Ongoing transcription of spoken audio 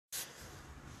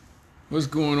What's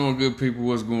going on, good people?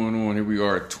 What's going on? Here we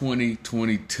are,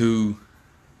 2022.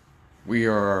 We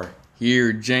are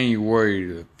here January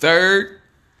the 3rd.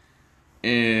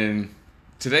 And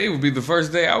today will be the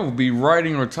first day I will be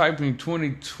writing or typing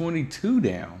 2022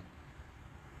 down.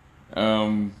 You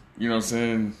know what I'm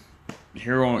saying?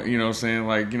 Here on, you know what I'm saying?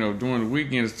 Like, during the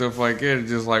weekend and stuff like that, it's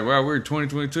just like, wow, we're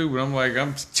 2022. But I'm like,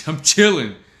 I'm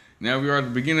chilling. Now we are at the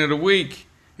beginning of the week.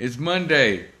 It's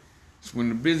Monday. It's when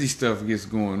the busy stuff gets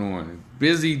going on.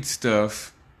 Busy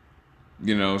stuff,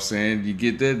 you know what I'm saying? You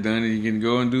get that done and you can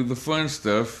go and do the fun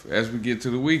stuff as we get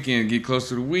to the weekend. Get close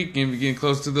to the weekend. We're getting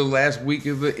close to the last week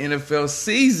of the NFL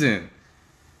season.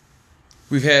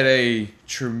 We've had a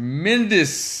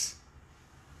tremendous,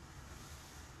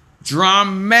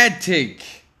 dramatic,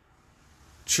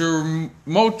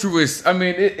 tumultuous. I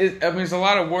mean, it's a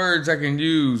lot of words I can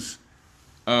use.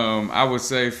 I would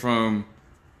say from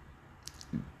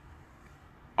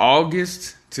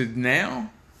August to now.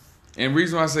 And the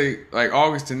reason why I say like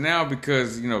August to now,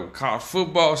 because, college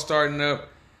football starting up,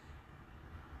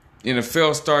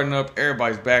 NFL starting up,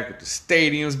 everybody's back with the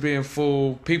stadiums being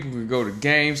full. People can go to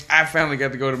games. I finally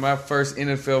got to go to my first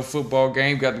NFL football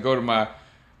game. Got to go to my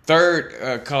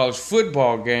third college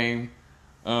football game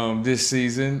this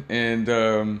season.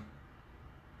 And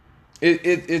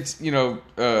it's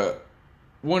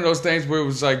one of those things where it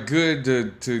was like good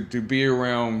to be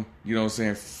around,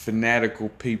 fanatical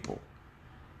people.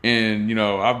 And,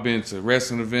 I've been to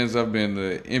wrestling events, I've been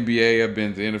to NBA, I've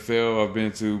been to NFL, I've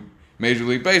been to Major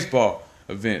League Baseball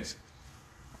events.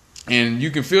 And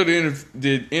you can feel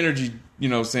the energy,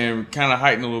 kind of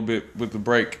heighten a little bit with the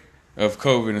break of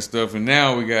COVID and stuff. And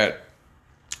now we got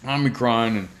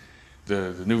Omicron and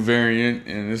the new variant,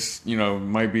 and this,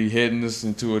 might be heading us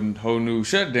into a whole new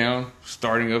shutdown,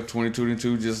 starting up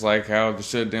 2022, just like how the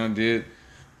shutdown did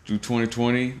through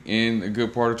 2020 and a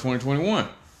good part of 2021.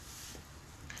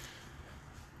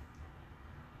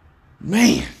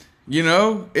 Man,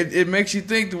 it makes you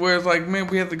think to where it's like, man,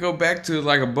 we have to go back to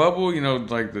like a bubble,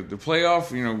 like the playoff,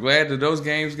 glad that those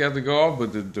games got to go off,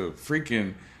 but the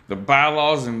freaking the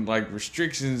bylaws and like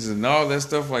restrictions and all that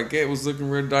stuff like that was looking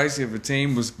real dicey. If a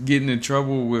team was getting in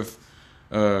trouble with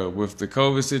the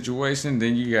COVID situation,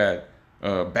 then you got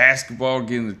basketball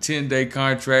getting a 10-day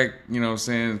contract,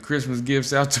 Christmas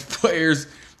gifts out to players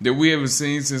that we haven't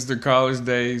seen since their college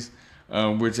days,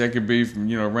 which that could be from,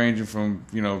 ranging from,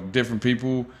 different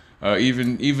people,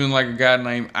 even like a guy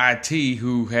named IT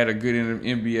who had a good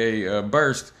NBA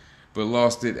burst, but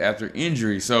lost it after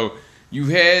injury. So you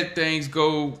had things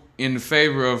go in the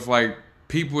favor of like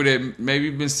people that maybe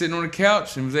been sitting on the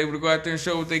couch and was able to go out there and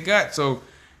show what they got. So,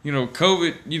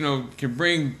 COVID, can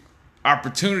bring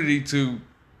opportunity to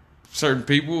certain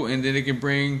people, and then it can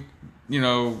bring,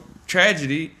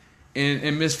 tragedy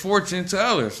and misfortune to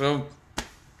others. So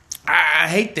I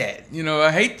hate that.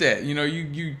 I hate that.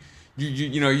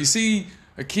 You see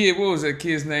a kid, what was that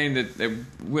kid's name that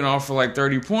went off for like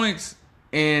 30 points?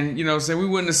 And, we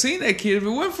wouldn't have seen that kid if it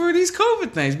wasn't for these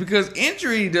COVID things, because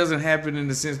injury doesn't happen in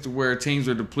the sense to where teams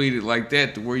are depleted like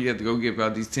that, to where you have to go give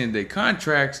out these 10-day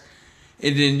contracts.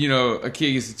 And then, a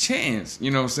kid gets a chance.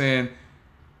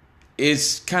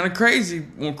 It's kind of crazy.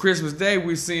 On Christmas Day,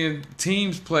 we're seeing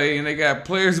teams play, and they got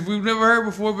players that we've never heard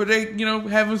before, but they,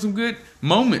 having some good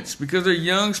moments because they're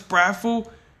young, sprightful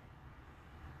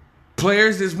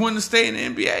players that's wanting to stay in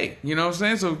the NBA. You know what I'm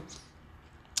saying? So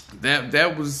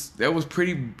that was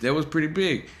pretty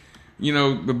big.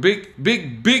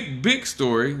 The big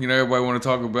story, everybody want to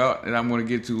talk about, and I'm going to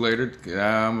get to later.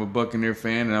 I'm a Buccaneer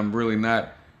fan, and I'm really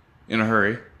not in a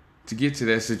hurry to get to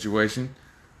that situation.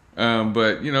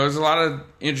 But, there's a lot of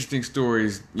interesting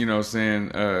stories,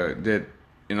 that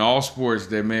in all sports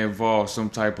that may involve some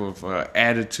type of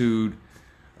attitude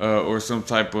or some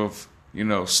type of,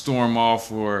 storm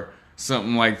off or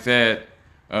something like that.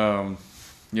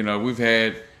 We've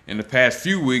had, in the past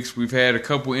few weeks, we've had a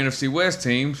couple NFC West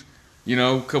teams,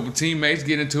 a couple teammates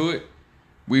get into it.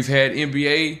 We've had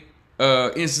NBA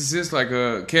instances like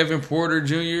Kevin Porter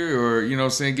Jr. or,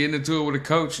 getting into it with a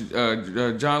coach,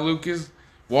 John Lucas,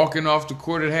 walking off the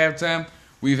court at halftime.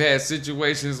 We've had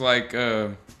situations like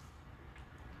what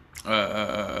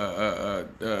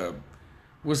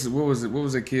was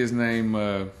that kid's name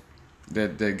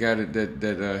that got it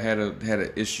that had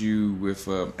an issue with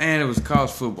it was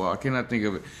college football. I cannot think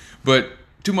of it. But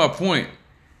to my point,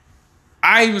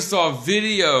 I even saw a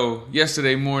video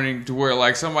yesterday morning to where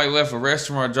like somebody left a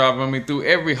restaurant job. Threw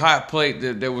every hot plate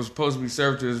that was supposed to be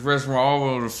served to his restaurant all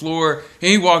over the floor,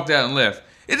 and he walked out and left.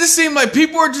 It just seemed like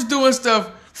people are just doing stuff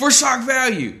for shock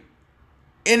value.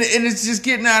 And it's just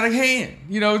getting out of hand.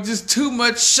 Just too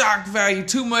much shock value,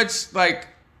 too much like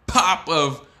pop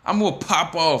of I'm gonna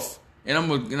pop off and I'm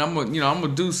gonna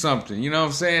do something. You know what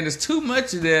I'm saying? There's too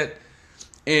much of that.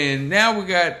 And now we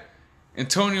got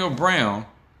Antonio Brown,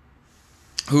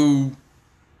 who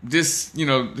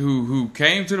who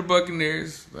came to the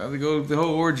Buccaneers. I have to go with the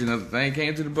whole origin of the thing.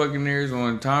 Came to the Buccaneers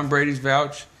on Tom Brady's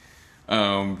vouch.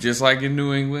 Just like in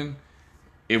New England,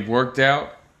 it worked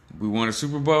out. We won a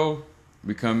Super Bowl.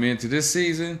 We come into this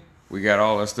season. We got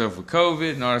all that stuff with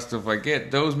COVID and all that stuff like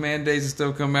that. Those mandates and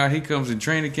stuff come out. He comes in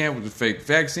training camp with a fake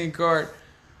vaccine card.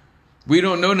 We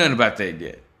don't know nothing about that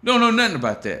yet. Don't know nothing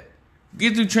about that.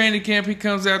 Get through training camp. He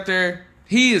comes out there.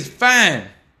 He is fine.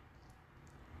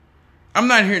 I'm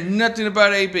not hearing nothing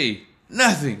about AB.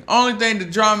 Nothing. Only thing the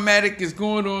dramatic is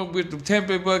going on with the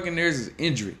Tampa Bay Buccaneers is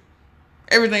injury.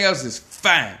 Everything else is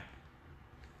fine.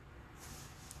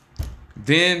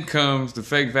 Then comes the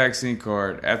fake vaccine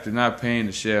card after not paying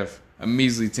the chef a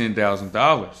measly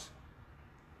 $10,000.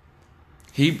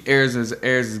 He airs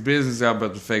his business out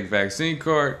about the fake vaccine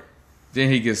card. Then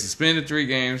he gets suspended 3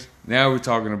 games. Now we're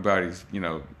talking about is he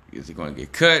going to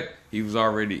get cut? He was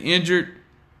already injured.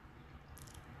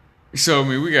 So,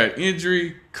 we got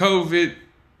injury, COVID,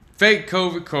 fake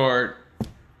COVID card,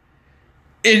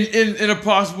 in a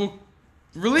possible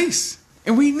release.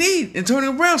 And we need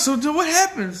Antonio Brown. So what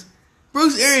happens?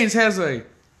 Bruce Arians has a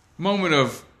moment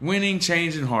of winning,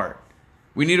 change, and heart.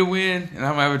 We need a win, and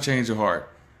I'm going to have a change of heart.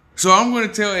 So I'm going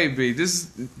to tell AB,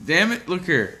 damn it, look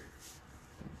here.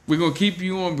 We're going to keep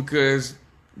you on because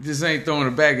this ain't throwing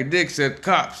a bag of dicks at the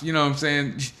cops. You know what I'm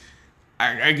saying?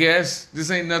 I guess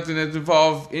this ain't nothing that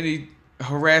involves any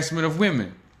harassment of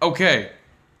women. Okay.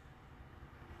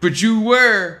 But you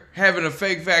were having a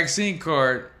fake vaccine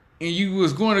card and you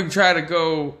was going to try to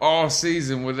go all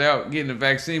season without getting the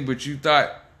vaccine, but you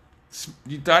thought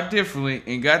differently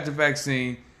and got the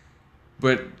vaccine,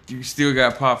 but you still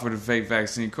got popped for the fake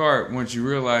vaccine card. Once you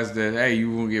realized that, hey,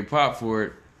 you won't get popped for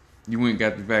it, you went and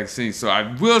got the vaccine. So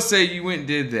I will say you went and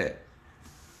did that.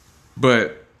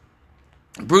 But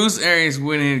Bruce Arians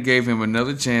went in and gave him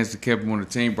another chance to keep him on the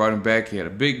team, brought him back. He had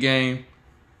a big game.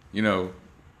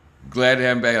 Glad to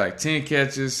have him back, like 10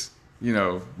 catches.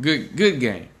 Good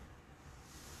game.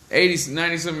 80,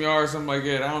 90-something yards, something like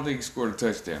that. I don't think he scored a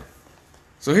touchdown.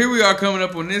 So here we are coming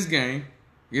up on this game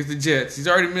against the Jets. He's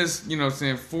already missed,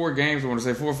 4 games. I want to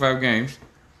say 4 or 5 games.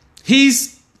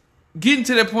 He's getting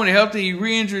to that point of health. He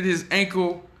re-injured his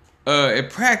ankle at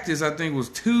practice, I think it was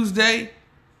Tuesday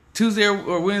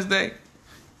or Wednesday.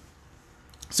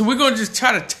 So we're going to just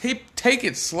try to take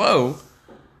it slow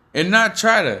and not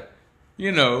try to,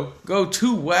 go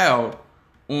too wild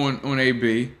on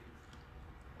AB.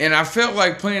 And I felt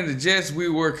like playing the Jets, we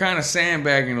were kind of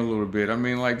sandbagging a little bit.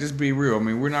 Just be real.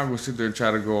 We're not going to sit there and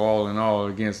try to go all in all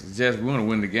against the Jets. We want to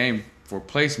win the game for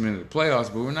placement in the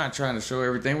playoffs, but we're not trying to show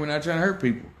everything. We're not trying to hurt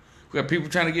people. We got people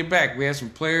trying to get back. We had some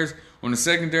players on the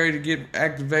secondary to get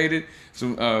activated.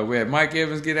 So we had Mike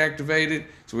Evans get activated.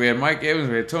 So we had Mike Evans,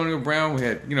 we had Antonio Brown, we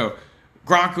had,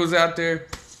 Gronk was out there.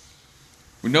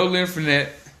 With no Leonard Fournette.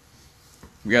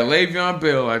 We got Le'Veon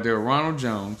Bell out there, Ronald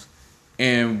Jones.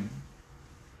 And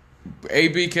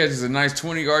AB catches a nice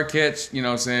 20-yard catch,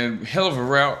 hell of a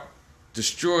route.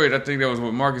 Destroyed, I think that was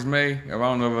with Marcus May. I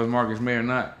don't know if it was Marcus May or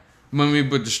not.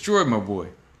 But destroyed my boy.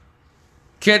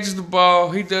 Catches the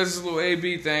ball, he does his little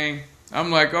AB thing.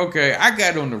 I'm like, okay, I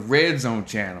got on the Red Zone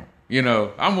channel.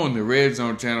 I'm on the Red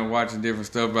Zone channel watching different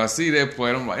stuff, but I see that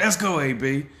play, and I'm like, let's go,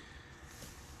 AB.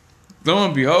 Lo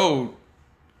and behold,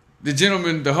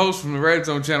 the host from the Red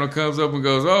Zone channel comes up and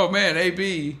goes, oh, man,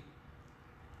 AB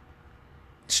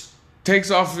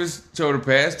takes off his shoulder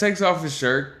pads, takes off his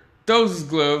shirt, throws his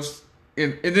gloves,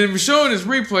 and then we're showing this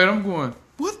replay, and I'm going,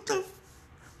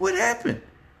 what happened?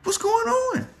 What's going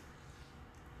on?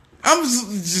 I'm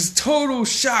just total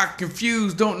shock,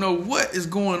 confused, don't know what is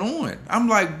going on. I'm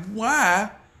like,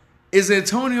 why is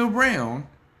Antonio Brown,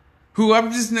 who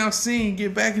I'm just now seeing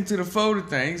get back into the fold of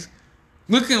things,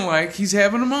 looking like he's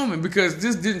having a moment? Because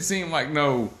this didn't seem like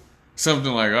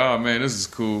something like, oh man, this is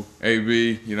cool,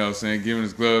 AB, giving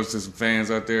his gloves to some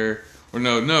fans out there. Or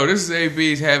no, this is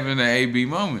AB's having an AB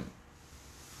moment.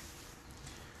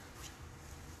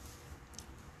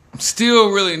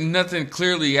 Still really nothing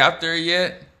clearly out there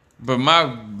yet. But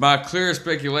my clear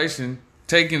speculation,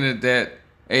 taking it that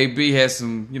AB has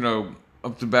some,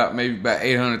 up to about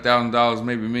 $800,000,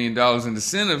 maybe $1 million in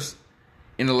incentives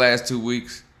in the last 2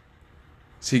 weeks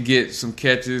to get some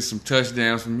catches, some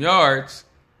touchdowns, some yards.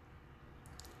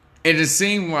 And it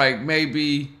seemed like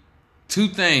maybe 2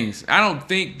 things. I don't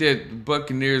think that the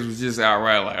Buccaneers was just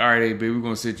outright like, all right, AB, we're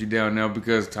going to sit you down now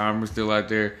because Tom was still out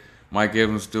there, Mike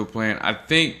Evans was still playing. I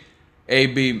think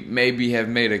AB maybe have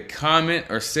made a comment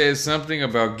or said something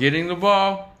about getting the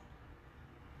ball,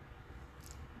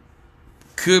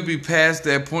 could be past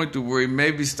that point to where he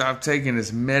maybe stopped taking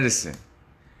his medicine.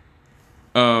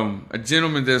 A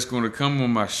gentleman that's going to come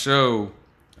on my show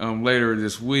later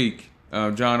this week,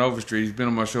 John Overstreet. He's been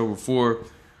on my show before.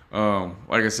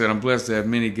 Like I said, I'm blessed to have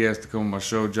many guests to come on my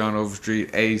show. John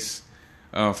Overstreet, Ace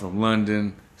from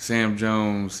London, Sam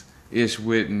Jones, Ish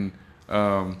Witten.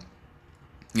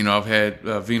 I've had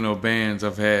Vino Bands.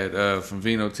 I've had from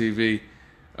Vino TV.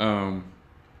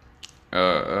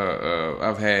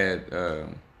 I've had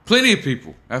plenty of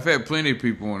people. I've had plenty of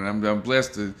people, and I'm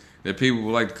blessed that people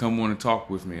would like to come on and talk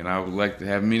with me, and I would like to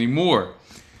have many more.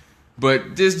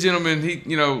 But this gentleman, he,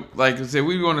 like I said,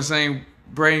 we on the same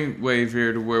brainwave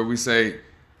here to where we say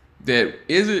that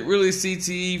is it really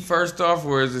CTE first off,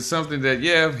 or is it something that,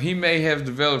 yeah, he may have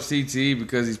developed CTE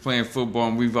because he's playing football,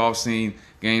 and we've all seen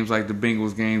games like the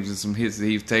Bengals games and some hits that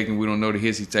he's taken. We don't know the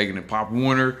hits he's taken in Pop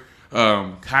Warner,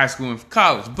 high school and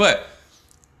college. But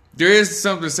there is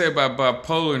something to say about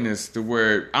bipolarness to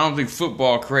where I don't think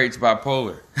football creates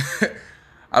bipolar.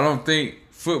 I don't think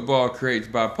football creates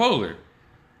bipolar.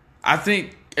 I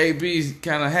think AB's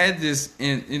kind of had this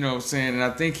in, and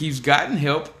I think he's gotten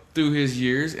help through his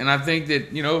years. And I think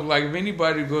that, like if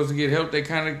anybody goes to get help, they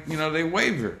kind of, they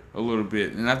waver a little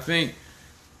bit. And I think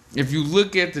if you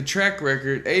look at the track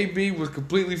record, AB was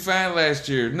completely fine last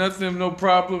year. Nothing, no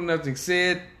problem, nothing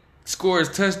said. Scores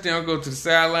touchdown, go to the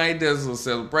sideline, does a little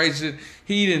celebration.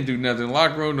 He didn't do nothing.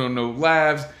 Locker room, no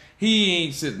lives. He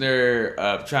ain't sitting there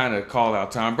trying to call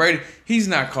out Tom Brady. He's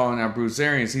not calling out Bruce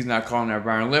Arians. He's not calling out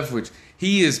Byron Leftwich.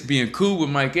 He is being cool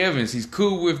with Mike Evans. He's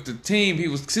cool with the team. He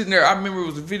was sitting there. I remember it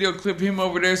was a video clip of him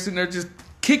over there sitting there just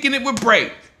kicking it with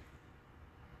Brady.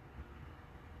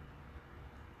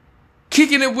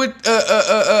 Kicking it with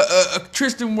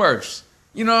Tristan Wirfs.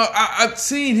 I've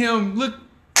seen him look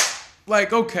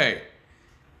like, okay.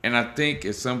 And I think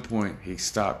at some point he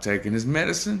stopped taking his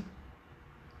medicine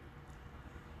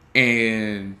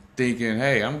and thinking,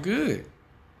 hey, I'm good.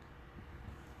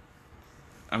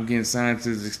 I'm getting signed to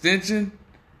his extension.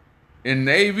 And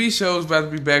the AV show's about to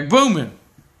be back booming.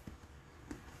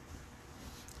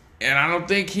 And I don't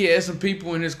think he had some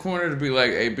people in his corner to be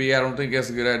like, AB, I don't think that's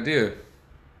a good idea.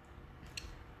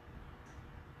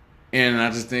 And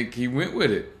I just think he went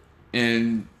with it.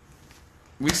 And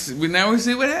we see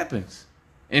what happens.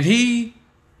 And he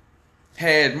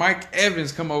had Mike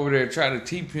Evans come over there and try to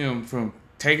keep him from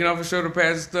taking off his shoulder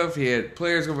pads and stuff. He had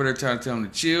players over there trying to tell him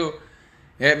to chill.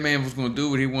 That man was going to do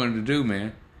what he wanted to do,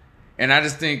 man. And I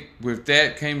just think with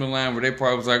that came the line where they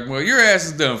probably was like, well, your ass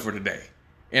is done for today.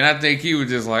 And I think he was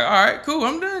just like, all right, cool,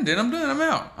 I'm done. Then I'm done. I'm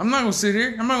out. I'm not going to sit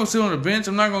here. I'm not going to sit on the bench.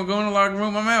 I'm not going to go in the locker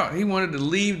room. I'm out. He wanted to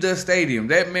leave the stadium.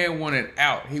 That man wanted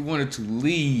out. He wanted to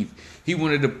leave. He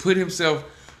wanted to put himself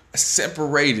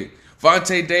separated.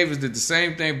 Vontae Davis did the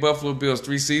same thing Buffalo Bills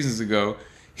 3 seasons ago.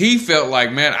 He felt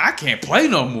like, man, I can't play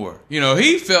no more.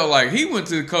 He felt like he went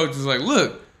to the coach and was like,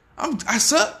 look, I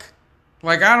suck.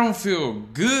 Like, I don't feel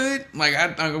good. Like,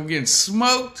 I'm getting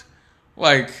smoked.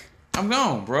 Like, I'm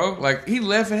gone, bro. Like, he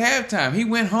left at halftime. He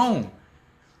went home.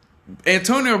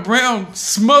 Antonio Brown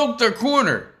smoked their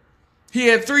corner. He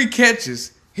had 3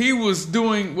 catches. He was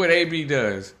doing what AB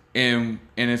does. And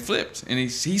it flipped. And he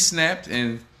snapped.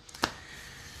 And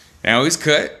now he's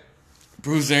cut.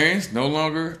 Bruce Arians, no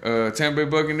longer Tampa Bay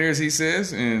Buccaneers, he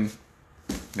says. And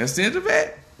that's the end of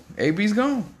that. AB's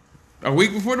gone. A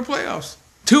week before the playoffs.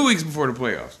 2 weeks before the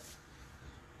playoffs.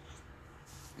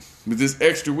 But this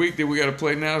extra week that we got to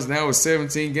play now is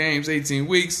 17 games, 18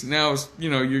 weeks. Now it's,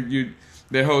 you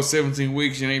that whole 17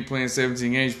 weeks, you ain't playing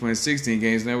 17 games, you're playing 16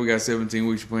 games. Now we got 17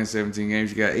 weeks, you're playing 17 games.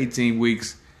 You got 18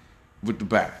 weeks with the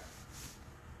bye.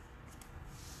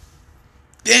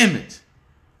 Damn it.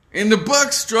 And the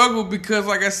Bucs struggled because,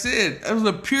 like I said, it was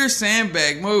a pure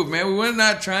sandbag move, man. We were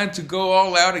not trying to go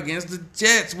all out against the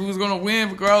Jets. We was going to win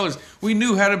regardless. We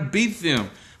knew how to beat them.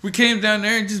 We came down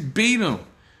there and just beat them.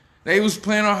 They was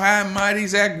playing on high and mighty.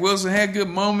 Zach Wilson had good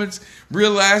moments,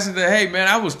 realizing that, hey, man,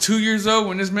 I was 2 years old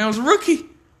when this man was a rookie.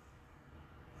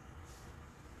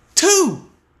 2.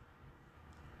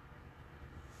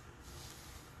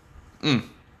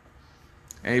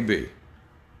 AB.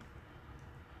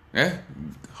 Yeah,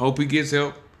 hope he gets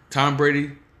help. Tom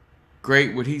Brady,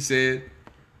 great what he said,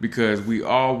 because we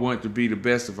all want to be the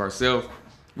best of ourselves.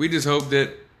 We just hope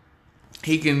that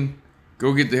he can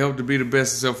go get the help to be the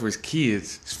best of himself for his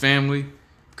kids, his family,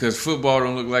 because football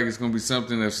don't look like it's going to be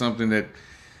something that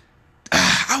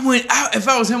if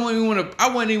I was him, I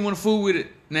wouldn't even want to fool with it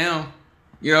now.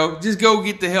 Just go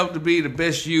get the help to be the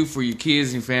best you for your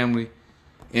kids and family,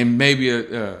 and maybe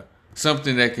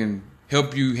something that can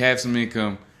help you have some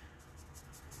income.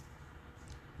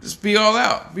 Just be all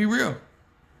out. Be real.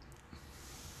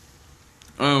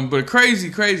 But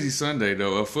crazy Sunday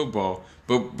though of football.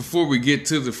 But before we get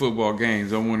to the football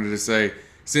games, I wanted to say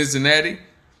Cincinnati,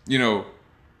 you know,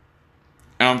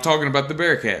 and I'm talking about the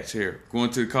Bearcats here, going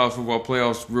to the college football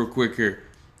playoffs real quick here,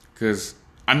 because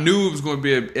I knew it was going to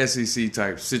be an SEC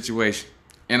type situation,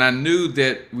 and I knew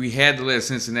that we had to let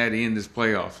Cincinnati in this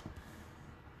playoff.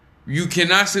 You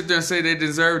cannot sit there and say they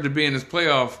deserve to be in this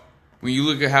playoff when you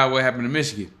look at what happened to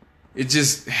Michigan. It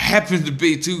just happens to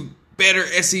be two better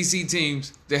SEC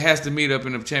teams that has to meet up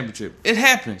in the championship. It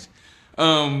happens.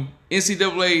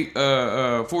 NCAA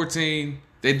 14,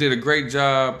 they did a great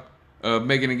job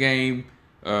making a game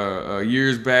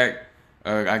years back,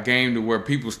 a game to where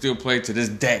people still play to this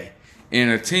day.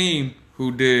 And a team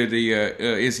who did the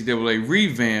NCAA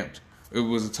revamped, it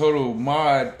was a total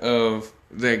mod of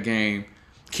that game,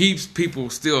 keeps people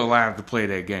still alive to play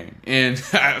that game. And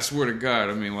I swear to God,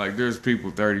 I mean, like, there's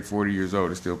people 30, 40 years old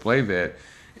that still play that.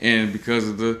 And because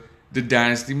of the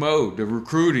dynasty mode, the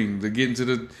recruiting, the getting to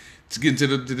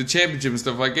the championship and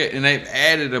stuff like that. And they've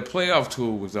added a playoff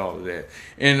tool with all of that.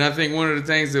 And I think one of the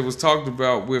things that was talked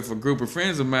about with a group of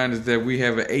friends of mine is that we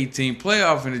have an 18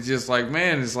 playoff, and it's just like,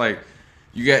 man, it's like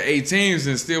you got 8 teams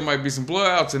and still might be some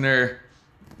blowouts in there.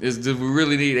 Do we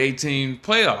really need 18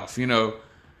 playoff, you know?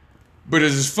 But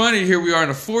it's just funny, here we are in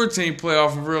a 14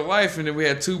 playoff in real life, and then we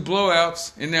had 2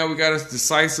 blowouts, and now we got a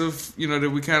decisive, you know, that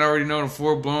we kind of already know in a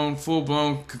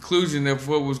full-blown conclusion of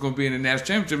what was going to be in the national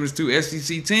championship. It's 2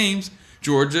 SEC teams,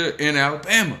 Georgia and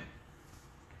Alabama.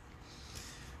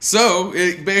 So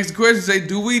it begs the question, say,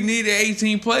 do we need an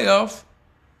 18 playoff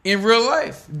in real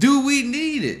life? Do we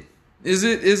need it? Is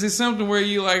it something where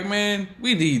you like, man,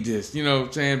 we need this, you know what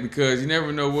I'm saying? Because you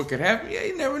never know what could happen. Yeah,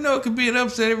 you never know. It could be an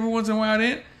upset every once in a while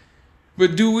then.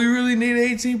 But do we really need an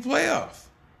 18 playoff?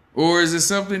 Or is it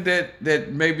something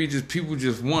that maybe just people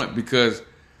just want? Because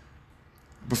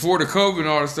before the COVID and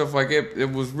all the stuff like that,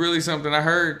 it was really something I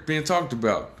heard being talked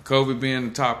about. COVID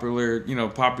being the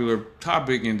popular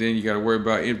topic, and then you got to worry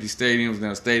about empty stadiums.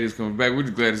 Now stadiums coming back. We're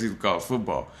just glad to see the college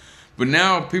football. But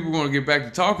now people are going to get back to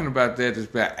talking about that. It's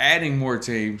about adding more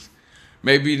teams.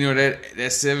 Maybe, you know,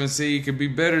 that 7 seed could be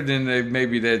better than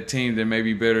maybe that team that may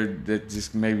be better that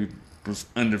just maybe was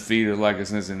undefeated like a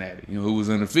Cincinnati. You know, who was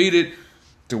undefeated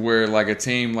to where like a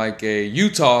team like a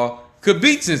Utah could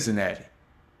beat Cincinnati.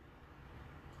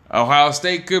 Ohio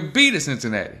State could beat a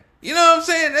Cincinnati. You know what I'm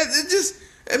saying?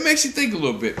 It makes you think a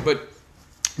little bit. But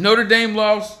Notre Dame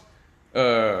lost.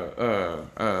 Oklahoma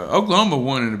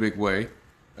won in a big way.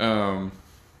 Who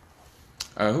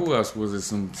else was it?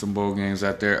 Some bowl games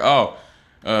out there.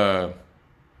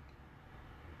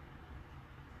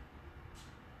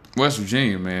 West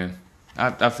Virginia, man.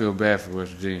 I feel bad for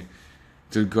West Virginia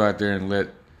to go out there and let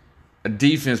a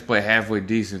defense play halfway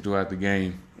decent throughout the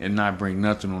game and not bring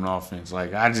nothing on offense.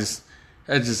 Like, that's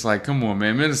just like, come on,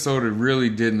 man. Minnesota really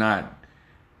did not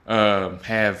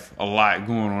have a lot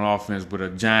going on offense, but a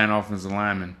giant offensive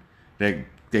lineman that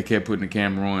they kept putting the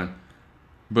camera on.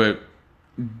 But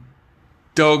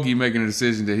Doggy making a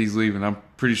decision that he's leaving, I'm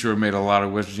pretty sure it made a lot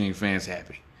of West Virginia fans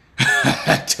happy.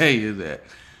 I tell you that.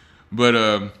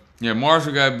 But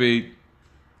Marshall got beat.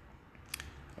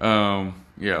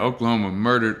 Oklahoma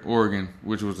murdered Oregon,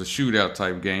 which was a shootout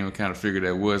type game. I kind of figured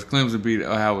that was. Clemson beat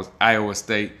Iowa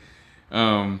State.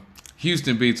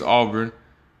 Houston beats Auburn.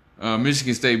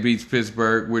 Michigan State beats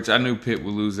Pittsburgh, which I knew Pitt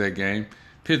would lose that game.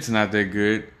 Pitt's not that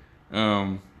good.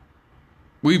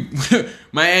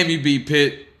 Miami beat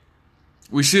Pitt.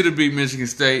 We should have beat Michigan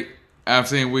State. I'm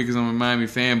saying we because I'm a Miami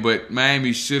fan, but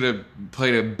Miami should have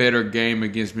played a better game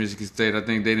against Michigan State. I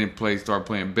think they didn't start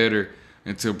playing better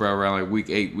until probably around like week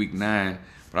 8, week 9.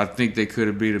 But I think they could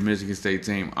have beat a Michigan State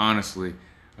team, honestly.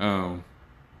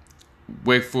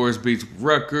 Wake Forest beats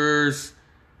Rutgers.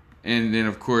 And then,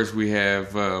 of course, we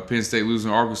have Penn State losing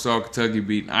to Arkansas, Kentucky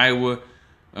beating Iowa.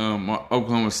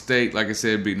 Oklahoma State, like I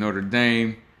said, beat Notre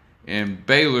Dame. And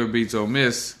Baylor beats Ole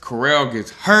Miss. Corral gets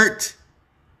hurt.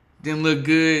 Didn't look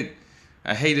good.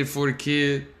 I hate it for the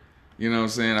kid. You know what I'm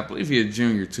saying? I believe he's a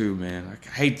junior too, man. I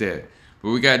hate that. But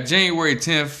we got January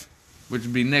 10th, which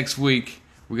will be next week.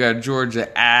 We got Georgia,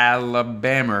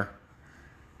 Alabama.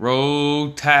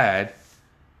 Roll Tide,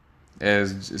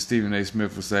 as Stephen A.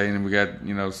 Smith was saying. And we got,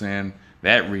 you know what I'm saying,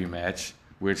 that rematch,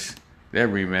 which that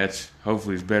rematch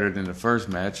hopefully is better than the first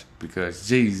match because,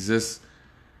 Jesus,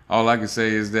 all I can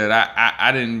say is that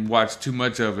I didn't watch too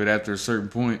much of it after a certain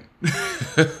point.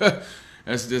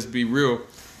 Let's just be real.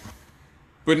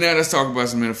 But now let's talk about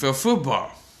some NFL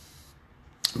football.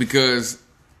 Because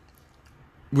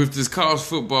with this college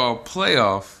football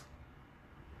playoff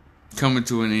coming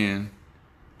to an end,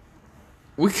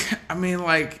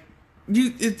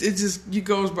 it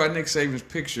goes by Nick Saban's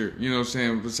picture, you know what I'm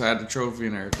saying, beside the trophy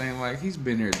and everything. Like, he's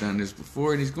been here, done this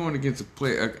before, and he's going against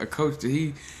a coach that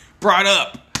he brought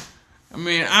up. I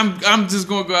mean, I'm just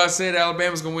going to go out and say that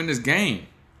Alabama's going to win this game.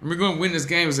 And we're going to win this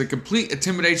game. It's a complete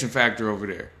intimidation factor over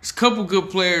there. There's a couple good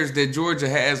players that Georgia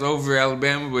has over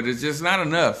Alabama, but it's just not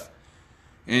enough.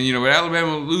 And, you know, with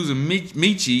Alabama losing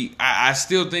Michi, I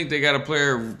still think they got a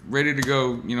player ready to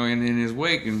go, you know, in his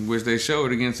wake, in which they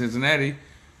showed against Cincinnati.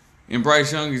 And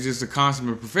Bryce Young is just a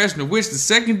consummate professional, which the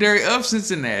secondary of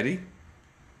Cincinnati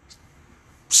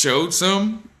showed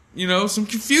some, you know, some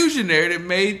confusion there that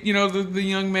made, you know, the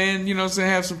young man, you know,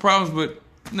 have some problems, but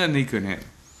nothing he couldn't handle.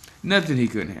 Nothing he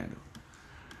couldn't handle.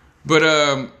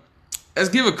 But let's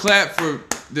give a clap for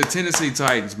the Tennessee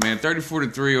Titans, man.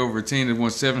 34-3 over a team that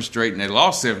won 7 straight, and they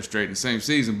lost 7 straight in the same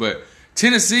season. But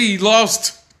Tennessee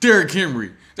lost Derrick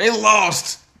Henry. They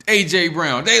lost A.J.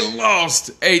 Brown. They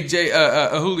lost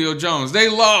Julio Jones. They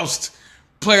lost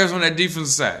players on that defensive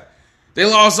side. They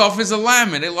lost offensive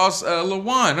linemen. They lost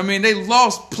Lawan. I mean, they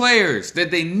lost players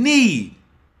that they need,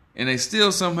 and they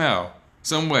still somehow,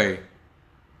 some way,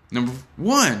 number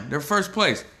one, their first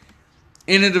place.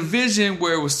 In a division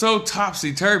where it was so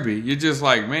topsy-turvy, you're just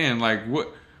like, man, like,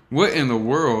 what in the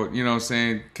world, you know what I'm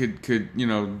saying, could you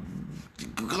know,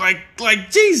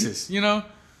 like Jesus, you know?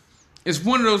 It's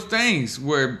one of those things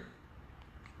where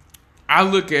I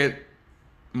look at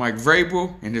Mike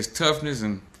Vrabel and his toughness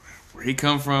and where he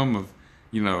come from, of,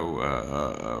 you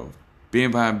know,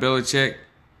 being behind Belichick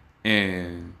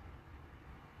and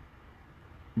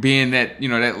being that, you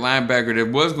know, that linebacker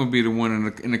that was going to be the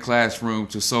one in the classroom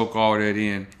to soak all that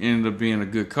in, ended up being a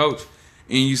good coach.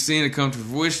 And you've seen it come to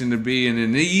fruition to be, and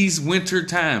in these winter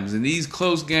times, in these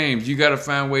close games, you got to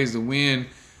find ways to win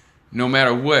no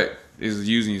matter what. Is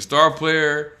using your star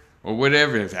player or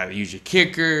whatever, if you have to use your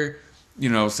kicker, you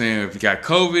know what I'm saying, if you got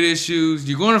COVID issues,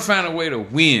 you're going to find a way to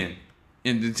win.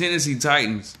 And the Tennessee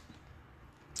Titans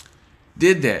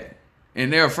did that.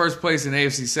 And they're first place in the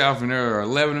AFC South, and they're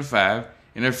 11-5.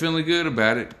 And they're feeling good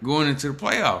about it going into the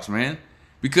playoffs, man.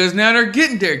 Because now they're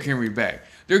getting Derrick Henry back.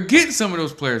 They're getting some of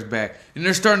those players back. And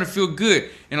they're starting to feel good.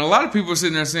 And a lot of people are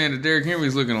sitting there saying that Derrick Henry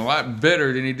is looking a lot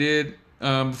better than he did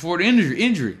before the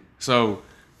injury. So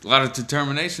a lot of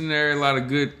determination there, a lot of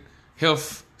good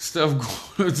health stuff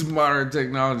going with modern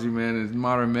technology, man, and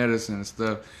modern medicine and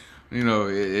stuff. You know,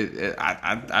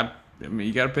 I mean,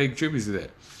 you got to pay tribute to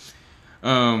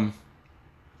that.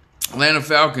 Atlanta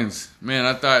Falcons, man,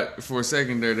 I thought for a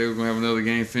second there they were going to have another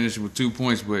game finishing with 2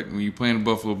 points, but when you're playing the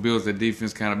Buffalo Bills, that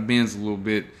defense kind of bends a little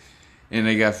bit, and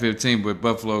they got 15, but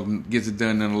Buffalo gets it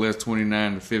done nonetheless,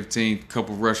 29-15.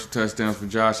 Couple rushing touchdowns for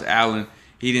Josh Allen.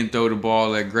 He didn't throw the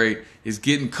ball that great. It's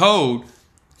getting cold.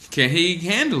 Can he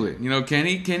handle it? You know, can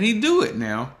he do it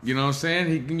now? You know what I'm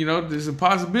saying? You know, there's a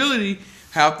possibility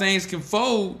how things can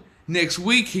fold. Next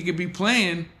week he could be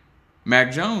playing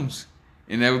Mac Jones.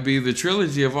 And that would be the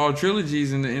trilogy of all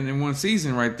trilogies in one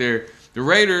season right there. The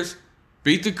Raiders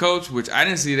beat the Colts, which I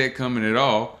didn't see that coming at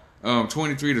all.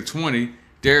 23-20.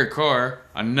 Derek Carr,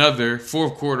 another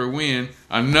fourth quarter win.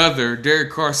 Another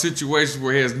Derek Carr situation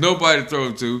where he has nobody to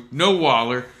throw to. No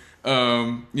Waller.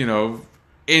 You know,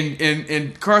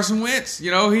 and Carson Wentz,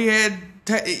 you know, he had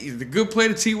the good play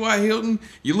to T.Y. Hilton.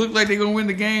 You look like they're going to win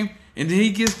the game. And then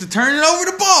he gets to turn it over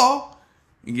the ball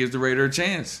and gives the Raiders a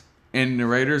chance. And the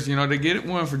Raiders, you know, they get it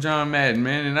one for John Madden,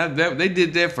 man. And they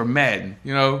did that for Madden,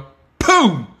 you know.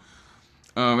 Boom!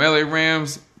 L.A.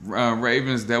 Rams,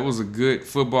 Ravens, that was a good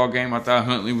football game. I thought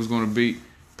Huntley was going to beat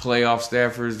playoff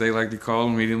staffers, they like to call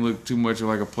him. He didn't look too much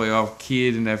like a playoff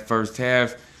kid in that first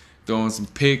half, throwing some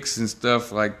picks and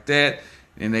stuff like that.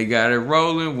 And they got it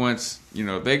rolling once, you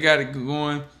know, they got it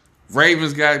going.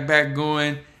 Ravens got it back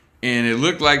going. And it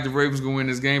looked like the Ravens going to win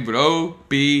this game, but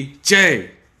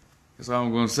OBJ. That's all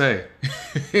I'm going to say.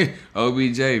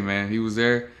 OBJ, man. He was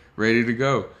there, ready to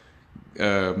go.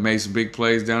 Made some big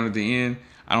plays down at the end.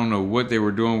 I don't know what they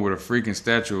were doing with a freaking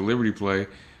Statue of Liberty play.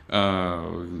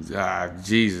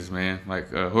 Jesus, man. Like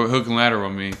hook and lateral,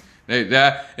 I mean.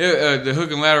 The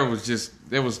hook and lateral was just,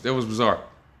 that was bizarre.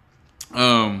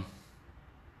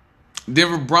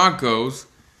 Denver Broncos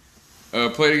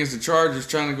played against the Chargers,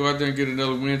 trying to go out there and get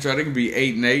another win. They could be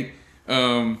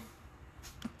 8-8.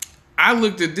 I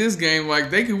looked at this game like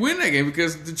they could win that game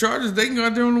because the Chargers, they can go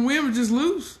out there on the win and just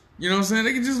lose. You know what I'm saying?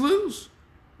 They can just lose.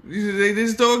 They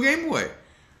just throw a game away.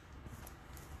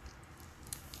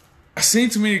 I seen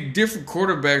too many different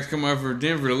quarterbacks come out for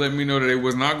Denver to let me know that they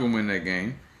was not going to win that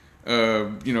game.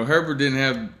 You know, Herbert didn't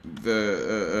have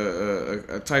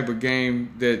a type of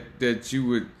game that you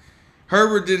would.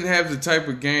 Herbert didn't have the type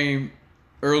of game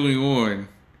early on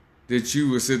that you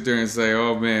would sit there and say,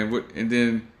 oh man, what? And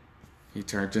then he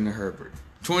turned into Herbert.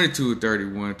 22-31,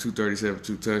 237,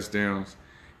 2 touchdowns.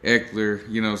 Eckler,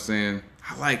 you know what I'm saying?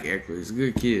 I like Eckler. He's a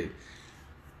good kid.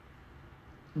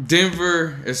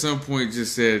 Denver at some point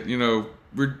just said, you know,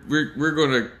 we're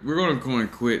gonna go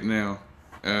and quit now.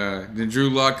 Then Drew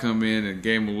Lock come in and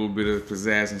gave him a little bit of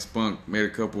pizzazz and spunk, made a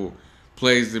couple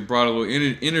plays that brought a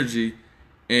little energy,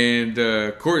 and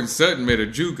Courtland Sutton made a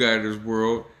juke out of this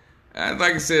world.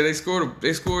 Like I said, they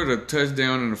scored a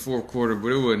touchdown in the fourth quarter,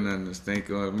 but it wasn't nothing to think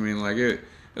of. I mean, like it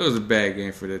was a bad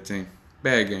game for that team.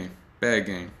 Bad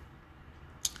game.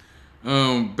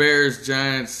 Bears,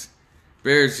 Giants.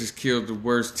 Bears just killed the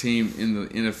worst team in the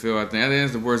NFL, I think. I think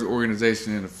it's the worst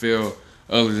organization in the NFL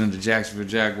other than the Jacksonville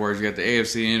Jaguars. You got the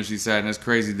AFC and NFC side, and that's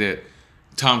crazy that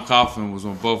Tom Coughlin was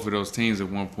on both of those teams at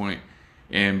one point,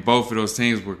 and both of those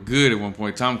teams were good at one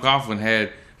point. Tom Coughlin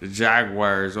had the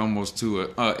Jaguars almost to a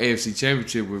AFC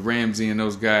championship with Ramsey and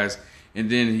those guys, and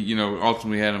then he, you know,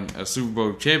 ultimately had a Super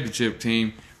Bowl championship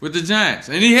team with the Giants.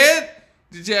 And he had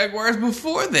the Jaguars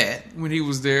before that when he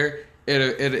was there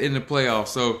in the playoffs.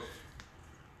 So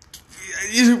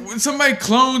somebody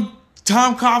cloned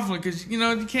Tom Coughlin because, you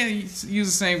know, you can't use the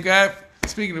same guy.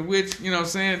 Speaking of which, you know what I'm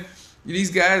saying,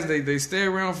 these guys, they stay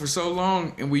around for so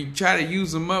long and we try to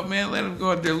use them up, man. Let them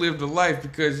go out there and live the life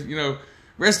because, you know,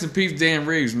 rest in peace Dan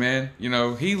Reeves, man. You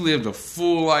know, he lived a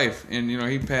full life and, you know,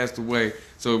 he passed away.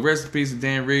 So rest in peace to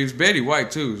Dan Reeves. Betty White,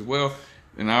 too, as well.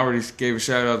 And I already gave a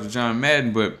shout out to John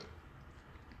Madden, but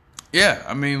yeah,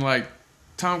 I mean, like,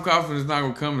 Tom Coughlin is not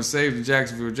going to come and save the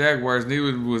Jacksonville Jaguars.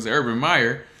 Neither was Urban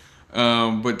Meyer.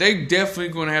 But they definitely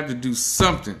going to have to do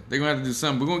something. They're going to have to do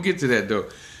something. We're going to get to that, though.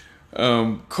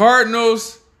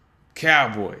 Cardinals,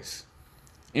 Cowboys.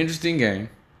 Interesting game.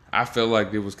 I felt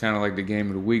like it was kind of like the game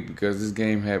of the week because this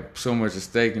game had so much at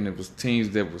stake, and it was teams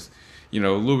that was, you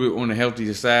know, a little bit on the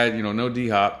healthier side. You know, no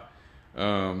D-Hop.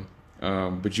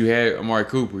 But you had Amari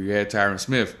Cooper. You had Tyron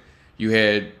Smith. You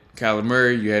had Kyler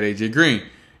Murray. You had A.J. Green.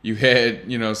 You had,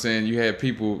 you know what I'm saying, you had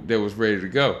people that was ready to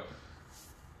go.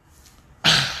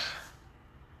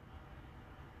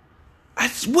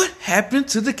 What happened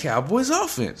to the Cowboys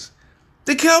offense?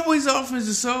 The Cowboys offense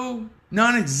is so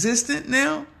non-existent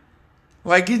now.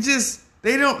 Like they just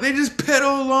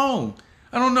pedal along.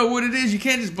 I don't know what it is. You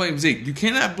can't just blame Zeke. You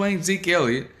cannot blame Zeke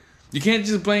Elliott. You can't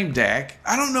just blame Dak.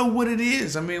 I don't know what it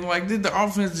is. I mean, like, the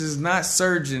offense is not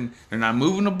surging. They're not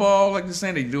moving the ball like they're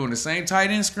saying. They're doing the same tight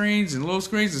end screens and little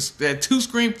screens. They had 2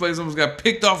 screenplays almost got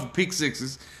picked off of pick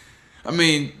sixes. I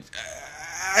mean,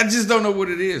 I just don't know what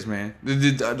it is, man.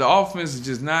 The offense is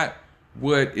just not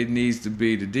what it needs to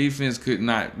be. The defense could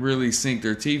not really sink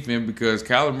their teeth in because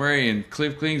Kyler Murray and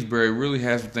Cliff Kingsbury really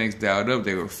had some things dialed up.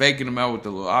 They were faking them out with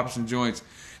the little option joints,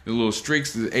 the little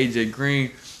streaks to A.J.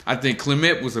 Green. I think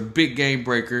Clement was a big game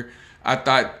breaker. I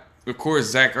thought, of course,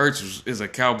 Zach Ertz is a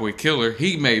Cowboy killer.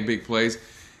 He made big plays.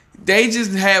 They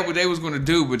just had what they was going to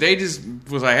do, but they just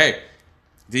was like, hey,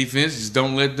 defense, just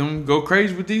don't let them go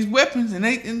crazy with these weapons. And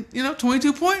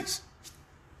 22 points.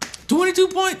 22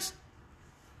 points.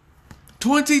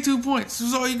 22 points.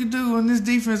 That's all you can do on this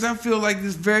defense. I feel like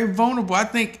it's very vulnerable. I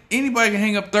think anybody can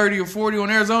hang up 30 or 40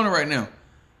 on Arizona right now.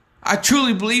 I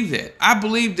truly believe that. I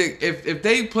believe that if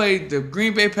they play the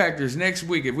Green Bay Packers next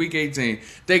week at Week 18,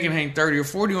 they can hang 30 or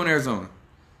 40 on Arizona.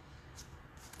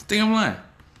 I think I'm lying.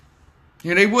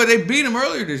 Yeah, they beat them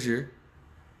earlier this year,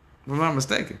 if I'm not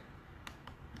mistaken.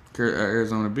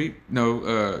 Arizona beat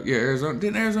Arizona.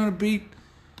 Didn't Arizona beat?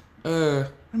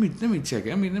 Let me check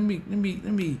it. I mean, let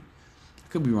me. I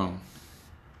could be wrong.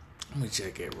 Let me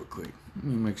check it real quick. Let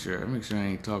me make sure I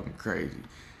ain't talking crazy.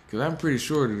 Because I'm pretty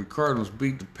sure that the Cardinals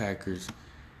beat the Packers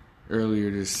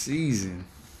earlier this season.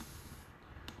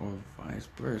 Or vice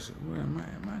versa. What am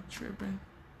I tripping?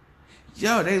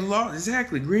 Yo, they lost.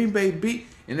 Exactly. Green Bay beat,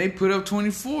 and they put up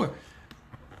 24.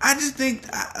 I just think,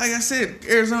 like I said,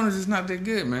 Arizona's just not that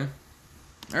good, man.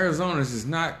 Arizona's just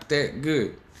not that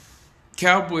good.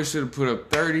 Cowboys should have put up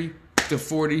 30 to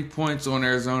 40 points on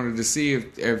Arizona to see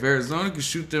if Arizona can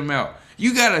shoot them out.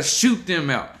 You got to shoot them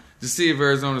out to see if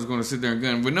Arizona's going to sit there and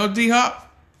gun. With no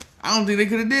D-Hop, I don't think they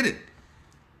could have did it.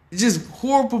 It's just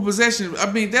horrible possession.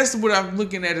 I mean, that's what I'm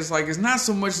looking at. It's like, it's not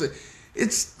so much that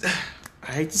it's,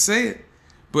 I hate to say it,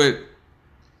 but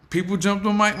people jumped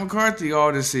on Mike McCarthy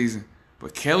all this season.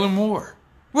 But Kellen Moore,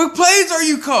 what plays are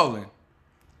you calling?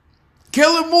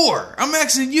 Kellen Moore, I'm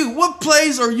asking you, what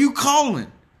plays are you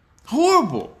calling?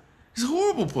 Horrible. It's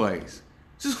horrible plays.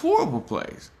 Just horrible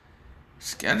plays.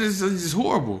 It's just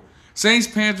horrible.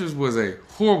 Saints-Panthers was a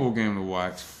horrible game to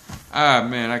watch.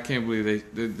 Man, I can't believe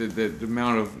the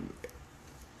amount of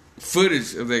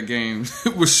footage of that game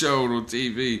was showed on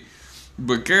TV.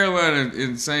 But Carolina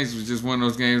and Saints was just one of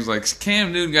those games. Like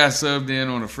Cam Newton got subbed in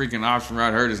on a freaking option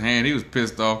route, hurt his hand. He was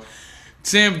pissed off.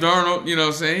 Sam Darnold, you know what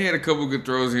I'm saying, he had a couple good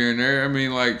throws here and there. I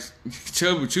mean, like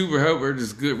Chuba Hubbard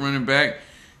is good running back.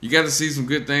 You got to see some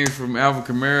good things from Alvin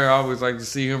Kamara. I always like to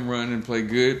see him run and play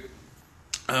good.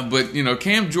 But you know,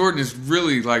 Cam Jordan is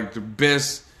really like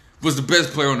was the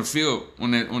best player on the field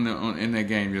in that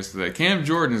game yesterday. Cam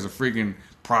Jordan is a freaking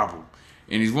problem,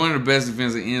 and he's one of the best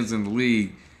defensive ends in the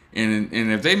league. And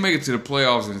if they make it to the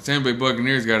playoffs and the Tampa Bay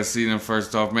Buccaneers got to see them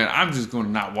first off, man, I'm just going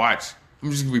to not watch.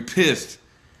 I'm just going to be pissed.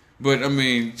 But I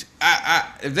mean,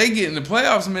 if they get in the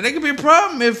playoffs, I mean, they could be a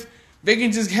problem if they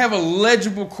can just have a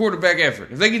legible quarterback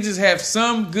effort. If they can just have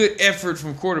some good effort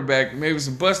from quarterback, maybe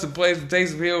some busted plays from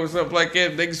Taysom Hill or something like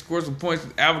that, they can score some points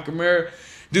with Alvin Kamara,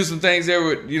 do some things there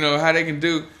with, you know, how they can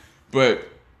do. But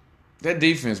that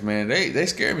defense, man, they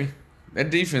scare me. That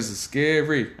defense is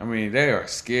scary. I mean, they are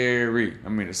scary. I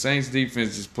mean, the Saints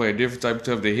defense just play a different type of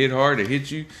tough. They hit hard. They hit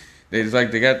you. They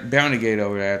got Bounty Gate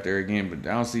over there out there again, but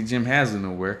I don't see Jim Haslett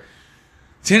nowhere.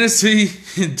 Tennessee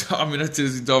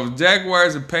Dolphins,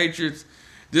 Jaguars and Patriots.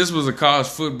 This was a college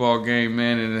football game,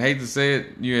 man, and I hate to say it,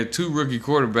 you had two rookie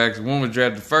quarterbacks. One was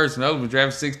drafted first, and the other one was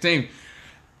drafted 16th.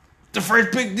 The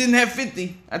first pick didn't have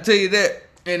 50. I tell you that.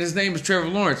 And his name is Trevor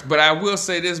Lawrence. But I will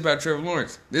say this about Trevor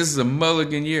Lawrence. This is a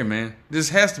mulligan year, man. This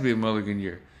has to be a mulligan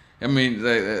year. I mean,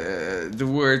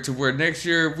 to where next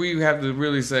year we have to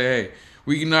really say, hey,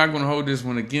 we're not going to hold this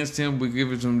one against him. We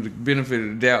give him the benefit of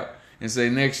the doubt and say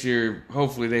next year,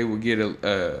 hopefully they will get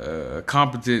a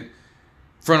competent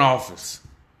front office.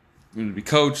 Whether it be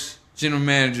coach, general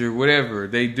manager, whatever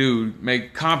they do,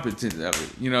 make competent of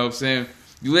it. You know what I'm saying?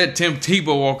 You let Tim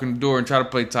Tebow walk in the door and try to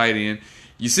play tight end.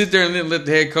 You sit there and let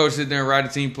the head coach sit there and ride the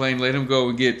team plane, let him go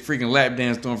and get freaking lap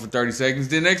danced on for 30 seconds.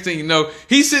 Then next thing you know,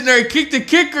 he's sitting there and kicked the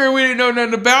kicker and we didn't know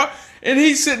nothing about. And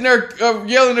he's sitting there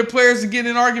yelling at players and getting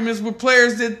in arguments with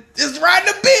players that is riding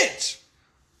the bench.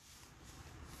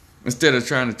 Instead of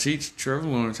trying to teach Trevor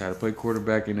Lawrence how to play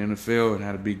quarterback in the NFL and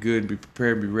how to be good and be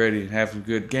prepared and be ready and have some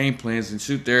good game plans and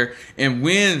shoot there and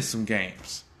win some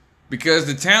games. Because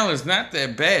the talent is not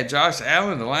that bad. Josh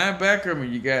Allen, the linebacker, I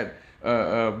mean, you got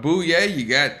Bouye, you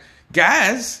got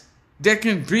guys that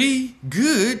can be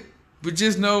good, but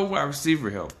just no wide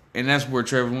receiver help. And that's where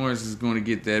Trevor Lawrence is going to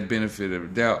get that benefit of the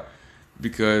doubt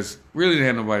because really they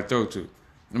have nobody to throw to.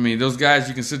 I mean, those guys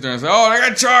you can sit there and say, oh, they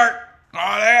got Chart.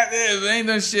 Oh, they ain't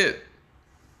done shit.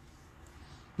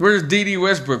 Where's D.D.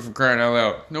 Westbrook for crying out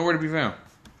loud? Nowhere to be found.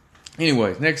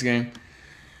 Anyways, next game.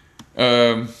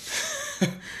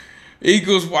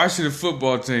 Eagles Washington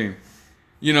football team.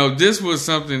 You know, this was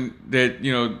something that,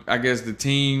 you know, I guess the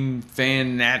team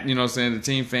fan, the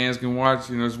team fans can watch.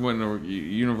 You know, this wasn't a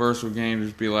universal game.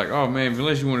 Just be like, oh, man,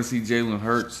 unless you want to see Jalen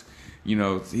Hurts, you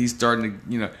know, he's starting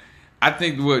to, you know. I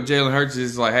think what Jalen Hurts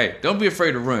is like, hey, don't be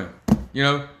afraid to run. You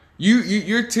know,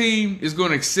 your team is going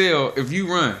to excel if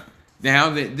you run.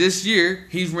 Now, this year,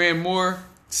 he's ran more.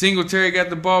 Singletary got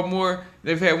the ball more.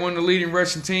 They've had one of the leading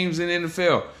rushing teams in the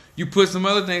NFL. You put some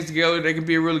other things together, they can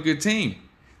be a really good team.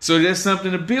 So there's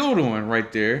something to build on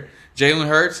right there. Jalen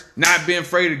Hurts not being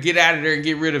afraid to get out of there and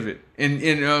get rid of it. And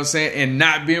you know what I'm saying? And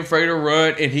not being afraid to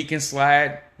run, and he can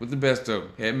slide with the best of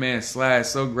them. That man slides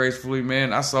so gracefully,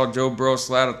 man. I saw Joe Burrow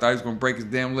slide. I thought he was going to break his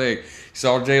damn leg.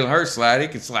 Saw Jalen Hurts slide. He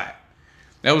can slide.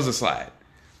 That was a slide.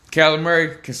 Kyler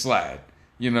Murray can slide.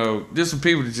 You know, there's some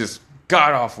people that just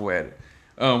god-awful at it.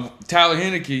 Tyler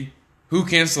Heineke, who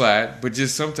can slide, but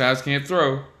just sometimes can't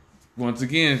throw. Once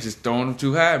again, just throwing them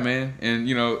too high, man. And,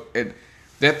 you know,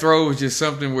 that throw is just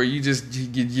something where you just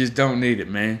don't need it,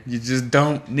 man. You just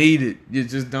don't need it. You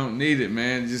just don't need it,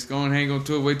 man. Just go and hang on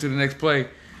to it, wait till the next play.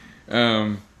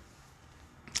 Or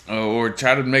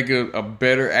try to make a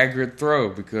better accurate throw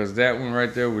because that one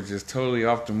right there was just totally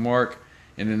off the mark.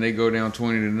 And then they go down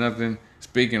 20-0.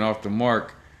 Speaking off the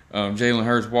mark, Jalen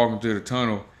Hurts walking through the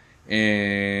tunnel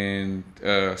and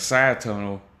side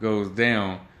tunnel goes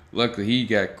down. Luckily, he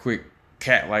got quick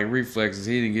cat-like reflexes.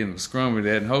 He didn't get in the scrum with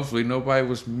that. And hopefully, nobody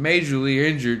was majorly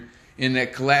injured in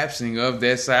that collapsing of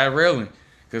that side railing.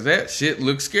 Because that shit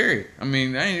looks scary. I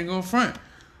mean, I ain't even going to front.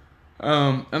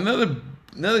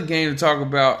 Another game to talk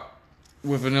about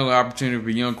with another opportunity for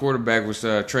a young quarterback was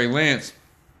Trey Lance.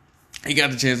 He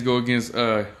got the chance to go against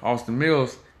Austin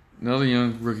Mills, another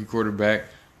young rookie quarterback.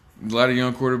 A lot of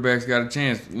young quarterbacks got a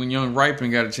chance. When young Ripon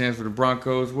got a chance for the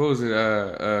Broncos, what was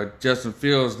it? Justin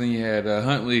Fields. Then you had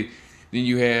Huntley. Then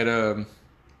you had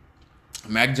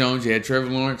Mac Jones. You had Trevor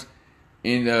Lawrence.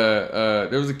 And there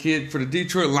was a kid for the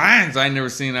Detroit Lions I ain't never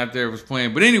seen out there was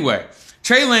playing. But anyway,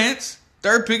 Trey Lance,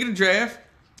 third pick of the draft.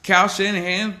 Kyle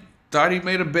Shanahan thought he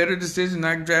made a better decision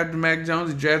not drafting Mac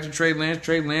Jones. He drafted Trey Lance.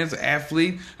 Trey Lance, an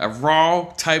athlete, a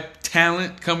raw type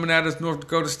talent coming out of North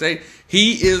Dakota State.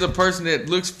 He is a person that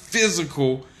looks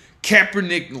physical,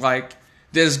 Kaepernick-like,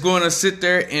 that's going to sit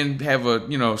there and have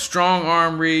a strong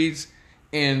arm reads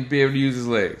and be able to use his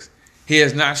legs. He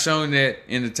has not shown that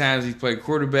in the times he played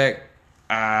quarterback.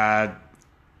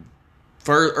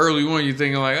 Early on, you're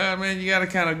thinking like, oh man, you got to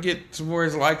kind of get some more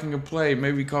his liking of play.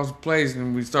 Maybe call some plays,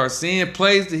 and we start seeing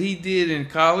plays that he did in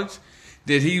college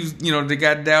that he was, they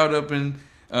got dialed up in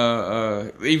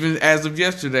even as of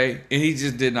yesterday, and he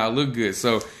just did not look good.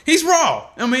 So he's raw.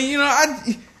 I mean,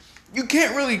 you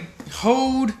can't really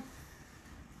hold.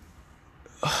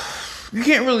 You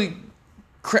can't really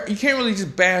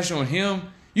just bash on him.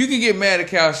 You can get mad at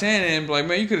Kyle Shanahan and be like,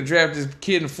 man, you could have drafted this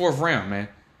kid in the 4th round, man.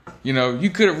 You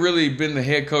could have really been the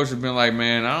head coach and been like,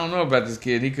 man, I don't know about this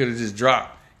kid. He could have just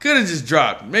dropped.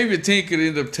 Maybe a team could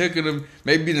end up taking him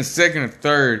maybe in the 2nd or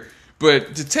 3rd.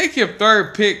 But to take your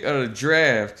 3rd pick of the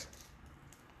draft,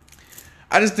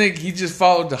 I just think he just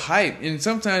followed the hype. And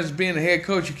sometimes being a head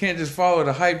coach, you can't just follow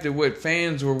the hype that what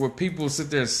fans or what people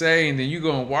sit there and say, and then you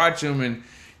go and watch them, and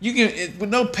you can with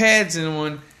no pads in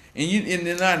one, and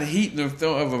they're not heat of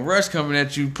a rush coming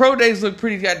at you. Pro days look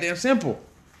pretty goddamn simple.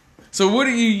 So what are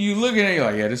you looking at? You're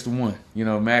like, yeah, this the one.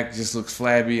 Mac just looks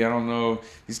flabby. I don't know.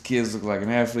 These kids look like an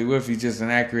athlete. What if he's just as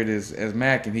inaccurate as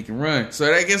Mac and he can run?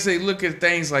 So I guess they look at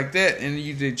things like that and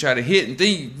they try to hit. And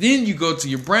then you go to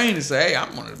your brain and say, hey,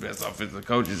 I'm one of the best offensive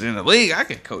coaches in the league. I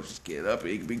can coach this kid up.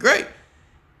 He can be great.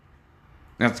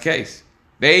 Not the case.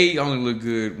 They only look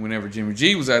good whenever Jimmy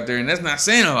G was out there. And that's not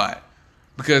saying a lot.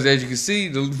 Because as you can see,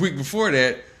 the week before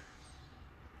that,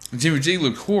 Jimmy G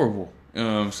looked horrible.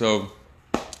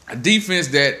 A defense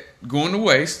that going to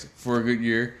waste for a good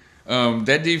year.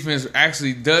 That defense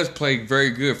actually does play very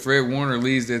good. Fred Warner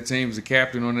leads that team as a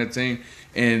captain on that team,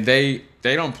 and they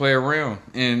don't play around.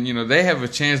 And they have a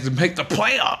chance to make the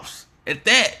playoffs at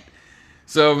that.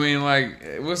 So I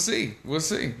mean, we'll see. We'll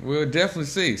definitely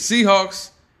see.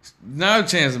 Seahawks not a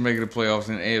chance of making the playoffs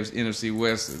in the NFC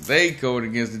West. They go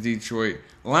against the Detroit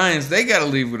Lions. They got to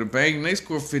leave with a bang. And they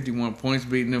scored 51 points,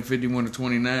 beating them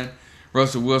 51-29.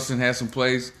 Russell Wilson had some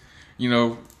plays.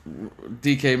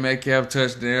 DK Metcalf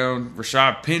touchdown.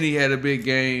 Rashad Penny had a big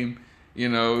game. It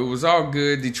was all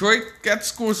good. Detroit got to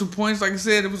score some points. Like I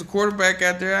said, it was a quarterback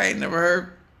out there I ain't never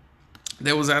heard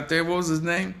that was out there. What was his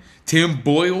name? Tim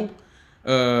Boyle.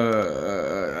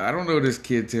 I don't know this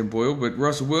kid, Tim Boyle, but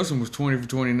Russell Wilson was 20 for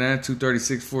 29,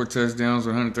 236, 4 touchdowns,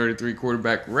 133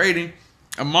 quarterback rating.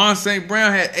 Amon St.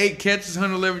 Brown had 8 catches,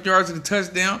 111 yards and a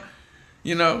touchdown.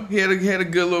 He had a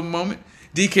good little moment.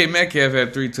 DK Metcalf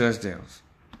had 3 touchdowns,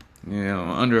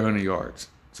 under 100 yards.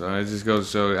 So it just goes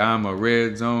to show I'm a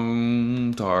red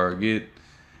zone target.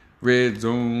 Red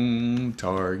zone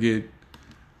target.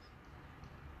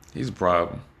 He's a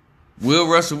problem.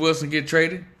 Will Russell Wilson get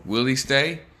traded? Will he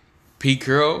stay? Pete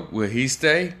Carroll, will he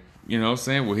stay?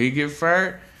 Will he get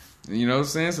fired?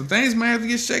 So things might have to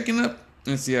get shaken up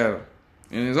in Seattle.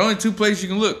 And there's only 2 places you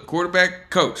can look. Quarterback,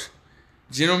 coach.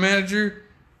 General manager,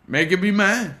 make it be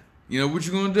mine. What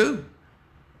you going to do?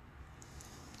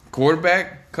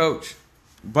 Quarterback, coach.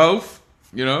 Both,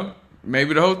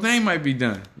 maybe the whole thing might be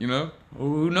done,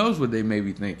 Who knows what they may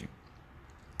be thinking.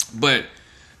 But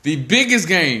the biggest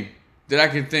game that I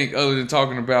can think other than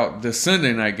talking about the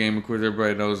Sunday night game, of course,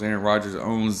 everybody knows Aaron Rodgers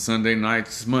owns Sunday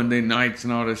nights, Monday nights,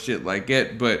 and all that shit like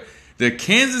that. But the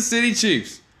Kansas City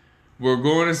Chiefs were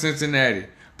going to Cincinnati,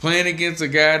 playing against a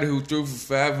guy who threw for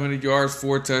 500 yards,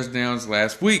 4 touchdowns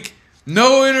last week.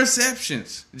 No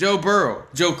interceptions. Joe Burrow,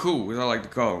 Joe Cool, as I like to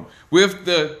call him, with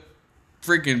the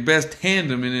freaking best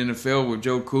tandem in the NFL with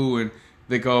Joe Cool and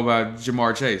they call by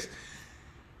Jamar Chase.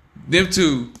 Them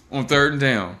two on 3rd and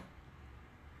down,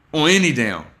 on any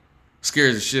down,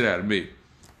 scares the shit out of me.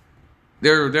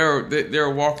 They're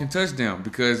a walking touchdown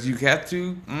because you have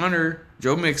to honor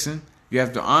Joe Mixon. You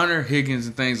have to honor Higgins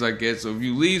and things like that. So if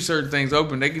you leave certain things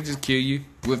open, they can just kill you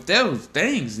with those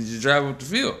things and just drive up the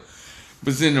field.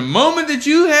 But in the moment that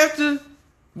you have to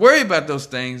worry about those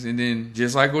things, and then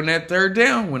just like on that 3rd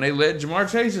down, when they let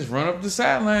Jamar Chase just run up the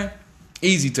sideline,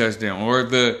 easy touchdown. Or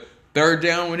the 3rd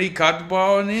down when he caught the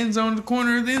ball in the end zone, the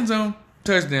corner of the end zone,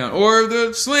 touchdown. Or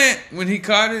the slant when he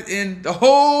caught it in the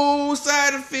whole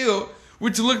side of the field,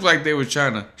 which looked like they were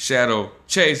trying to shadow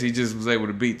Chase. He just was able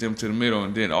to beat them to the middle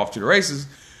and then off to the races.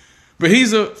 But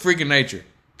he's a freaking nature.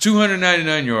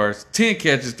 299 yards, 10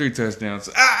 catches, 3 touchdowns.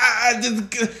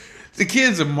 The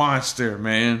kid's a monster,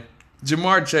 man.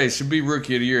 Jamar Chase should be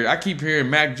Rookie of the Year. I keep hearing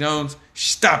Mac Jones.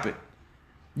 Stop it.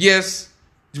 Yes,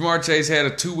 Jamar Chase had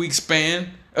a 2-week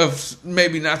span of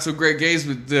maybe not so great games,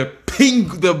 but the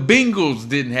the Bengals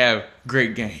didn't have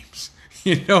great games.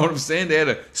 You know what I'm saying? They had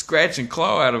a scratch and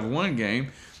claw out of one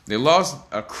game. They lost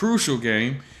a crucial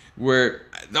game where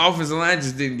the offensive line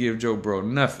just didn't give Joe Burrow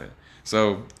nothing.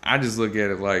 So I just look at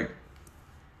it like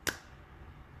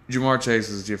Jamar Chase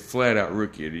is just flat out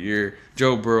rookie of the year.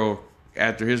 Joe Burrow,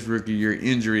 after his rookie year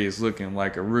injury, is looking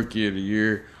like a rookie of the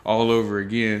year all over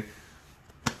again.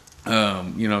 You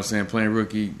know what I'm saying? Playing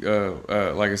rookie,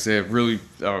 like I said, really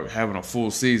having a full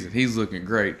season. He's looking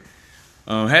great.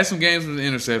 Had some games with the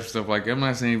interception stuff like that. I'm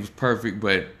not saying he was perfect,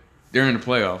 but they're in the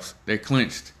playoffs. They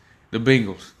clinched. The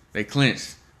Bengals, they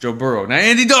clinched. Joe Burrow. Not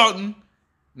Andy Dalton.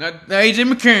 Not A.J.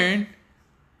 McCarron.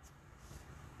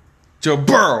 Joe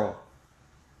Burrow.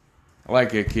 I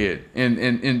like that kid.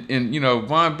 And you know,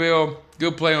 Von Bell,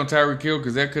 good play on Tyreek Hill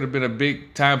because that could have been a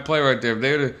big-time play right there. If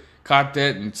they would have caught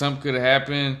that and something could have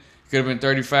happened, it could have been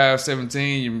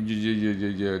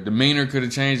 35-17. Your demeanor could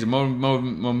have changed. The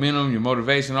momentum, your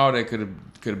motivation, all that could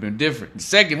have been different. The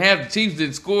second half, the Chiefs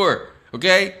didn't score,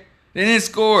 okay? They didn't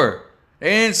score.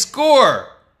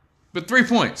 But 3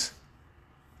 points.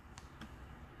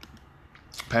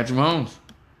 Patrick Mahomes,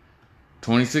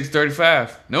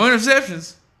 26-35. No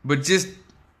interceptions, but just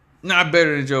not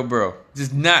better than Joe Burrow.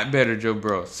 Just not better than Joe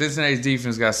Burrow. Cincinnati's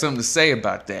defense got something to say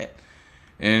about that.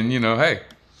 And, you know, hey,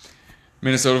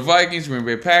 Minnesota Vikings, Green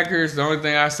Bay Packers. The only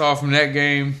thing I saw from that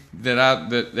game that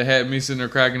had me sitting there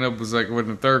cracking up was like in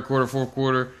the third quarter, fourth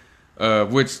quarter,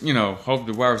 which, you know, hope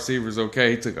the wide receiver's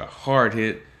okay. He took a hard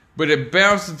hit. But it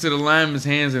bounced into the lineman's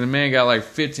hands, and the man got like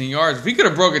 15 yards. If he could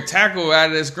have broke a tackle out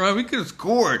of that scrum, he could have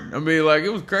scored. I mean, like, it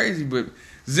was crazy. But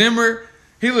Zimmer,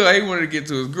 he looked like he wanted to get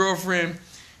to his girlfriend,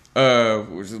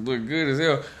 which looked good as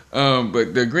hell.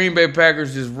 But the Green Bay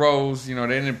Packers just rose. You know,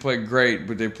 they didn't play great,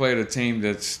 but they played a team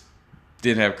that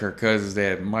didn't have Kirk Cousins. They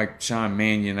had Sean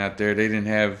Mannion out there. They didn't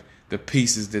have the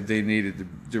pieces that they needed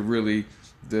to really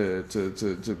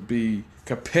to be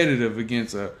competitive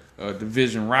against a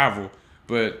division rival.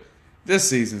 But their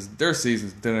season's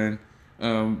done.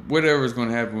 Whatever is going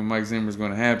to happen with Mike Zimmer is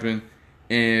going to happen.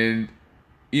 And,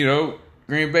 you know,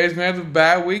 Green Bay's going to have to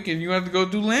bye a week and you have to go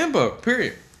do Lambeau,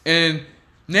 period. And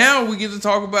now we get to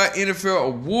talk about NFL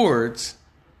awards.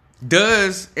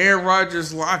 Does Aaron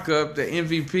Rodgers lock up the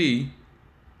MVP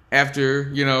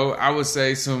after, you know, I would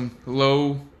say some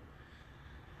low,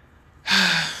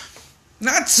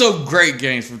 not so great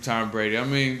games from Tom Brady. I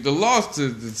mean, the loss to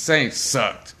the Saints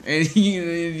sucked. And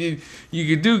you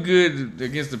could do good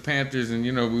against the Panthers and,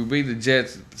 you know, we beat the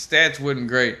Jets. The stats wasn't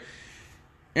great.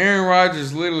 Aaron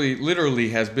Rodgers literally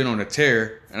has been on a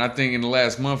tear. And I think in the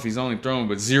last month he's only thrown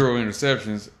but 0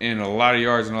 interceptions and a lot of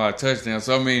yards and a lot of touchdowns.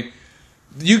 So, I mean,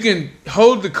 you can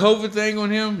hold the COVID thing on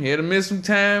him. He had to miss some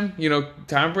time. You know,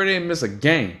 Tom Brady didn't miss a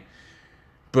game.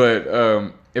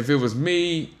 But if it was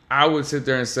me, I would sit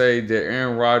there and say that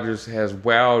Aaron Rodgers has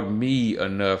wowed me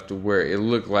enough to where it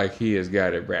looked like he has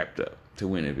got it wrapped up to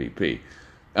win MVP.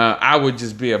 I would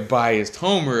just be a biased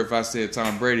homer if I said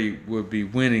Tom Brady would be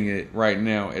winning it right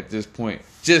now at this point.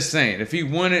 Just saying. If he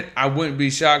won it, I wouldn't be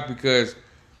shocked because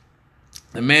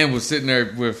the man was sitting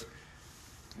there with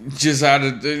just out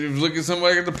of look at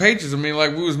somebody at the Patriots. I mean,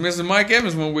 like we was missing Mike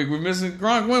Evans one week, we're missing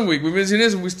Gronk one week, we're missing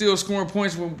this, and we still scoring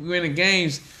points when we winning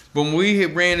games. But when we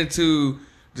ran into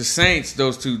the Saints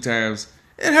those 2 times,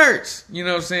 it hurts. You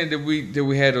know what I'm saying, that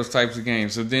we had those types of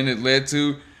games. So then it led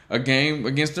to a game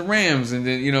against the Rams, and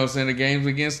then, you know what I'm saying, the games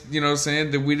against, you know what I'm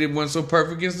saying, that we didn't win so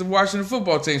perfect against the Washington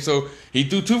football team. So he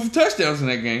threw 2 touchdowns in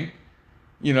that game.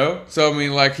 You know? So I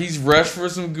mean, like, he's rushed for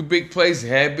some big plays,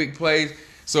 had big plays.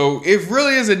 So it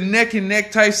really is a neck and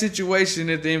neck type situation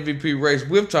at the MVP race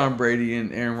with Tom Brady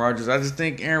and Aaron Rodgers. I just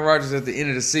think Aaron Rodgers at the end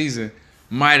of the season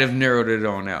might have narrowed it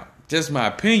on out. Just my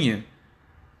opinion.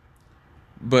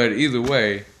 But either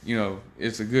way, you know,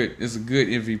 it's a good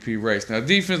MVP race. Now,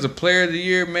 Defensive Player of the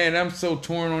Year, man, I'm so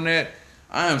torn on that.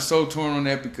 I am so torn on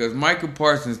that because Michael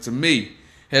Parsons, to me,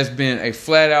 has been a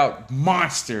flat-out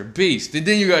monster beast. And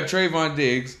then you got Trayvon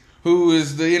Diggs, who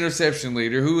is the interception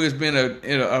leader, who has been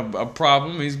a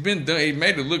problem. He's been done. He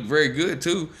made it look very good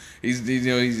too. He's been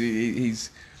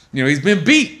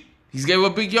beat. He's gave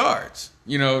up big yards.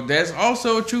 You know, that's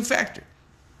also a true factor.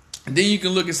 And then you can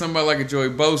look at somebody like a Joey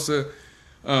Bosa.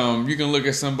 You can look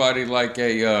at somebody like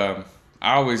I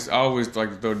always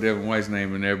like to throw Devin White's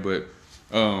name in there, but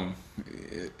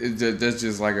that's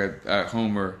just like a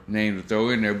homer name to throw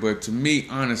in there. But to me,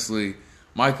 honestly,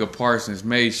 Micah Parsons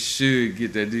should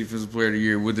get that Defensive Player of the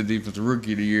Year with the Defensive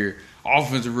Rookie of the Year.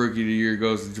 Offensive Rookie of the Year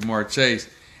goes to Jamar Chase.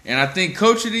 And I think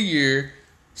Coach of the Year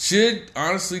should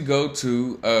honestly go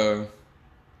to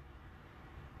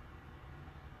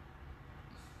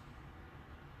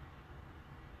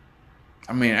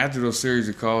I mean, after those series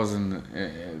of calls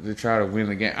and to try to win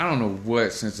the game, I don't know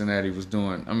what Cincinnati was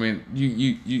doing. I mean,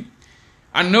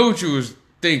 I know what you was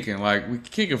thinking. Like, we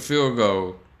kick a field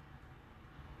goal,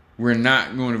 we're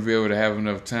not going to be able to have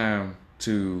enough time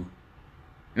to.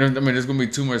 I mean, there's going to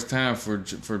be too much time for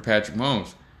Patrick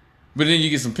Mahomes. But then you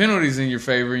get some penalties in your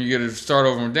favor, and you get to start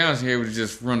over on downs, and you're able to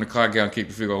just run the clock out and kick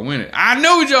the field goal and win it. I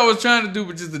know what y'all was trying to do,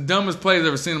 but just the dumbest plays I've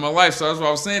ever seen in my life. So that's what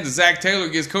I was saying. Does Zach Taylor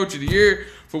get Coach of the Year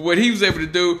for what he was able to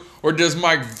do, or does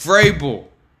Mike Vrabel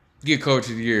get Coach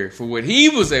of the Year for what he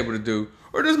was able to do,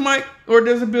 or does a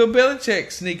Bill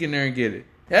Belichick sneak in there and get it?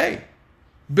 Hey,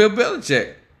 Bill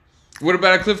Belichick. What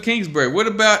about a Cliff Kingsbury? What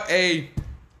about a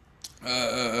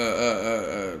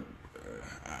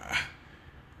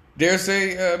dare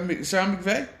say Sean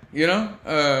McVay? You know,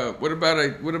 what about a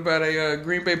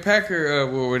Green Bay Packer?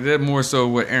 Well, that more so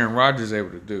what Aaron Rodgers is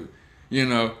able to do. You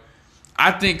know,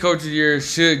 I think Coach of the Year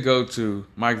should go to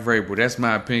Mike Vrabel. That's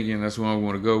my opinion. That's what I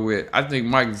want to go with. I think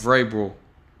Mike Vrabel,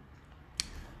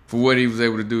 for what he was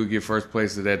able to do, get first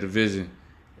place of that division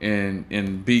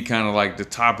and be kind of like the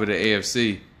top of the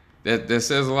AFC. That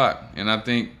says a lot, and I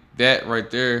think that right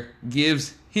there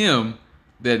gives him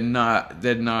that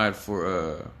nod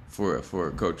for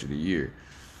Coach of the Year.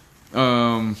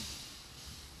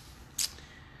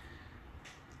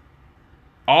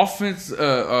 Offensive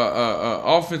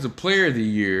Player of the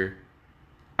Year,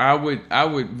 I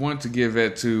would want to give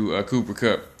that to Cooper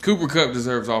Kupp. Cooper Kupp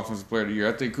deserves Offensive Player of the Year.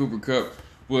 I think Cooper Kupp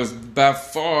was by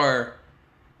far,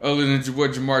 other than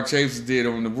what Jamar Chase did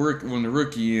on the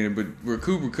rookie end, but what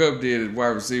Cooper Kupp did at wide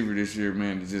receiver this year,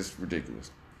 man, is just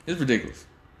ridiculous. It's ridiculous.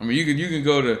 I mean, you can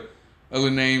go to other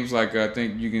names like I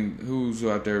think who's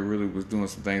out there really was doing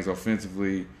some things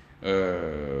offensively.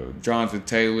 Jonathan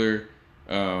Taylor,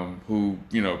 who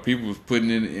people was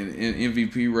putting in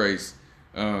MVP race.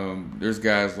 There's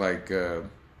guys like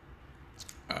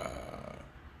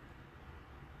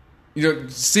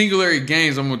singularity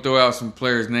games. I'm gonna throw out some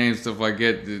players' names, stuff like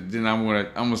that. Then I'm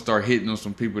gonna start hitting on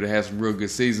some people that have some real good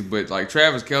seasons. But like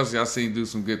Travis Kelce, I've seen do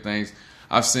some good things.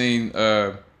 I've seen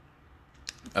Tom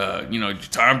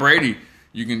Brady.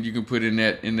 You can put in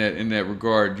that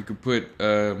regard. You can put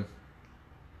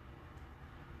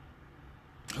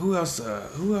who else?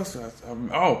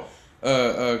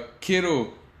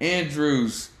 Kittle,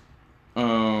 Andrews,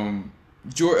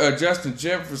 Justin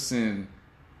Jefferson.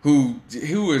 Who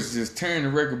is just tearing the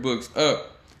record books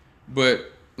up.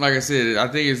 But like I said, I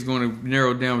think it's going to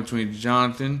narrow down between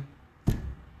Jonathan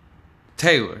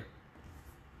Taylor,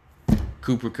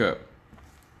 Cooper Kupp.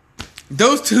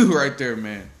 Those two right there,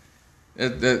 man.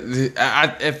 If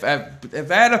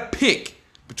I had a pick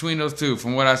between those two,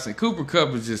 from what I see, Cooper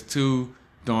Kupp is just too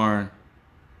darn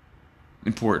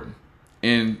important.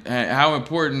 And how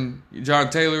important John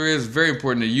Taylor is very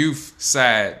important. The youth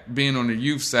side, being on the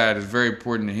youth side, is very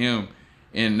important to him.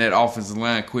 And that offensive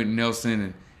line, Quentin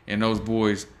Nelson and those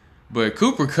boys. But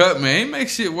Cooper Kupp, man, he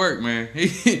makes shit work, man.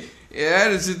 I had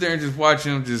to sit there and just watch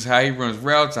him, just how he runs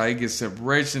routes, how he gets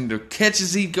separation, the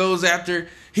catches he goes after,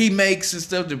 he makes and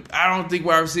stuff. That I don't think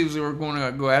wide receivers are going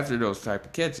to go after those type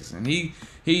of catches. And he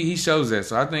shows that.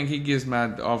 So I think he gets my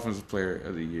Offensive Player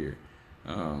of the Year,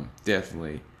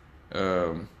 definitely.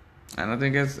 And I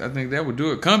think that would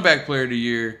do it. Comeback Player of the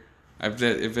Year, if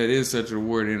that is such an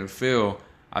award in the NFL,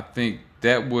 I think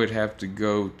that would have to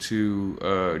go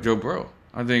to Joe Burrow.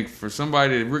 I think for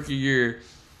somebody that rookie year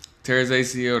tears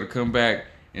ACL to come back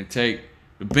and take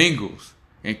the Bengals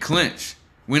and clinch,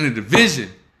 win a division,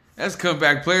 that's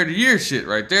Comeback Player of the Year shit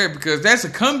right there, because that's a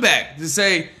comeback to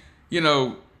say,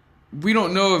 we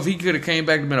don't know if he could have came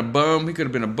back and been a bum. He could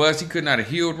have been a bust. He could not have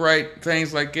healed right.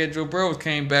 Things like that. Joe Burrow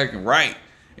came back and right.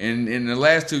 And in the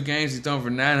last two games, he's thrown for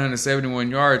 971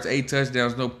 yards, 8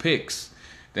 touchdowns, no picks.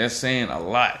 That's saying a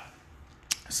lot.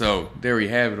 So there we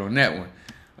have it on that one.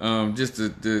 Just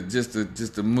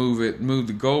to move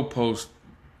the goalpost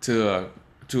to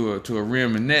a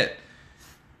rim and net.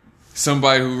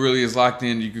 Somebody who really is locked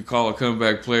in, you could call a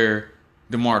comeback player,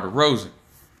 Demar Derozen.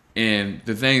 And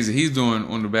the things that he's doing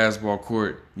on the basketball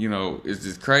court, is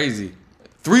just crazy.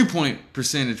 3-point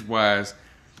percentage wise,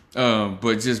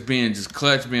 but just being just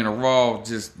clutch, being a raw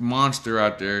just monster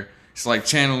out there. It's like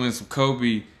channeling some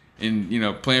Kobe and,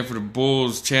 playing for the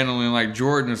Bulls, channeling like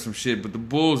Jordan or some shit. But the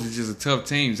Bulls is just a tough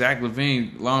team. Zach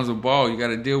LaVine, Lonzo Ball, you got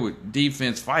to deal with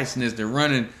defense, feistiness. They're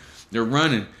running,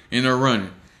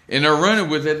 and they're running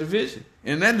with that division.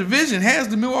 And that division has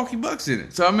the Milwaukee Bucks in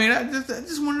it. So, I mean, I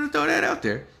just wanted to throw that out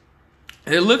there.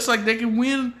 It looks like they can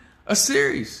win a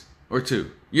series or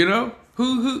two.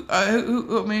 Who? I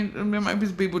mean, there might be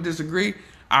some people disagree.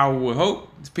 I would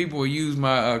hope people will use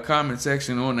my comment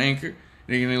section on Anchor.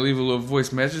 They're going to leave a little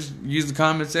voice message. Use the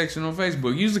comment section on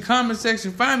Facebook. Use the comment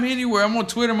section. Find me anywhere. I'm on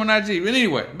Twitter. I'm on IG. But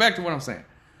anyway, back to what I'm saying.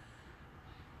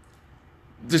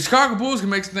 The Chicago Bulls can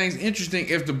make some things interesting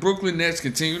if the Brooklyn Nets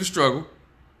continue to struggle.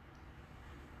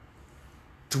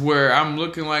 To where I'm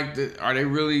looking like, are they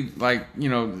really, like, you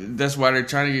know, that's why they're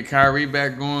trying to get Kyrie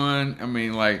back going. I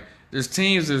mean, like, there's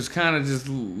teams that's kind of just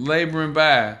laboring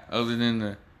by other than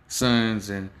the Suns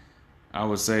and I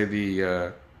would say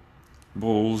the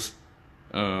Bulls.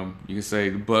 You can say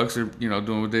the Bucks are, you know,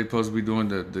 doing what they're supposed to be doing.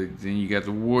 Then you got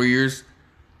the Warriors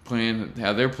playing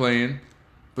how they're playing.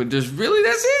 But that's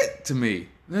it to me.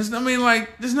 There's no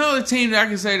other team that I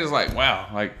can say that's like, wow,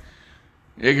 like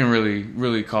it can really,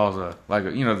 really cause I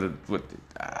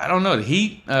don't know, the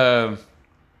Heat, the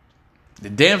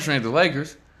damn strength of the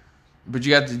Lakers. But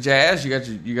you got the Jazz, you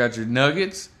got your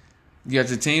Nuggets, you got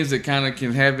your teams that kind of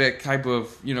can have that type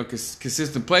of, you know,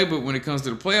 consistent play. But when it comes to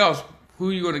the playoffs, who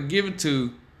are you going to give it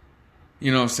to?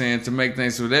 You know what I'm saying, to make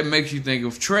things. So that makes you think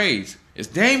of trades. Is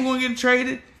Dame going to get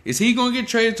traded? Is he going to get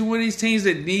traded to one of these teams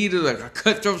that need a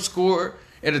cutthroat score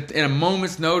at a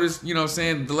moment's notice? You know what I'm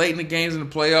saying? Late in the games in the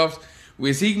playoffs.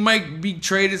 Is he might be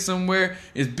traded somewhere?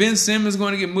 Is Ben Simmons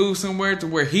going to get moved somewhere to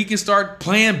where he can start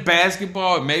playing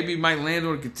basketball and maybe might land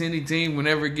on a contending team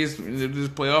whenever it gets into this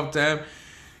playoff time?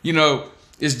 You know,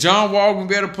 is John Wall going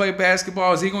to be able to play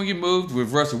basketball? Is he going to get moved? Will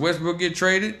Russell Westbrook get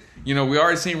traded? You know, we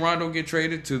already seen Rondo get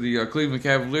traded to the Cleveland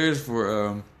Cavaliers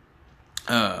for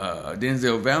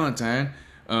Denzel Valentine.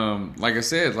 Like I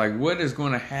said, like what is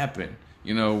going to happen?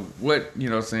 You know what? You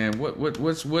know, what I'm saying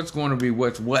what's going to be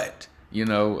what? You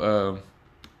know,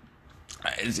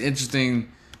 it's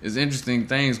interesting. There's interesting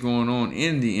things going on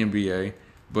in the NBA,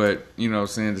 but you know, what I'm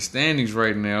saying the standings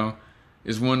right now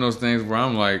is one of those things where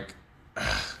I'm like,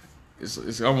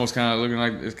 it's almost kind of looking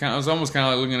like it's almost kind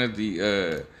of like looking at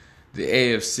the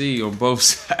AFC on both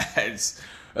sides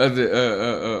of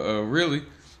the really.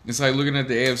 It's like looking at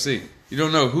the AFC. You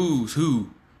don't know who's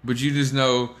who, but you just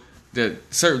know that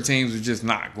certain teams are just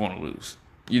not going to lose.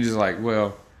 You're just like,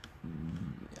 well,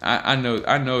 I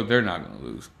know they're not going to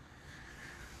lose.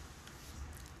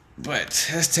 But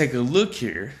let's take a look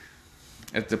here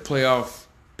at the playoff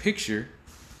picture.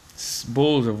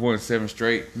 Bulls have won 7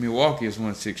 straight. Milwaukee has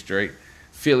won 6 straight.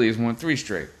 Philly has won 3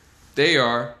 straight. They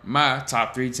are my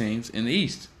top 3 teams in the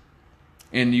East.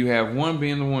 And you have one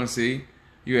being the 1 seed.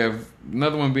 You have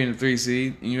another one being the 3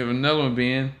 seed. And you have another one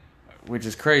being, which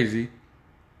is crazy,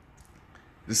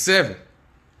 the 7.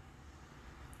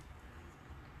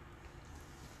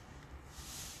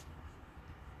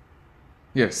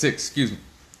 Yeah, 6, excuse me.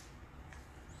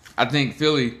 I think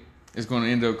Philly is going to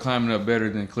end up climbing up better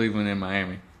than Cleveland and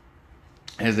Miami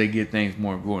as they get things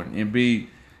more going. Embiid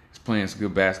is playing some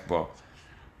good basketball.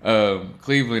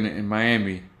 Cleveland and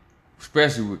Miami,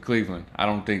 especially with Cleveland, I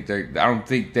don't think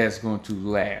that's going to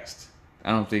last.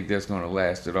 I don't think that's going to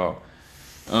last at all.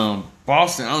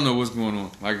 Boston, I don't know what's going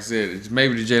on. Like I said, it's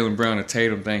maybe the Jaylen Brown and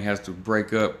Tatum thing has to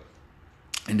break up.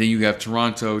 And then you have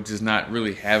Toronto just not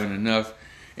really having enough.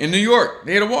 In New York,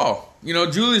 they hit a wall. You know,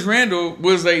 Julius Randle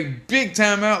was a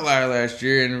big-time outlier last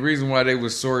year, and the reason why they were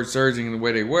surging in the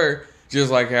way they were,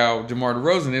 just like how Demar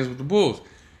Derozen is with the Bulls.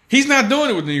 He's not doing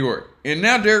it with New York, and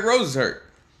now Derrick Rose is hurt.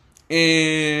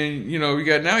 And, you know, you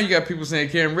got people saying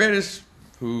Cam Reddish,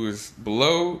 who is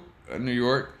below New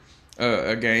York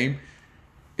a game,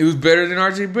 it was better than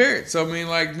R.J. Barrett. So, I mean,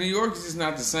 like, New York is just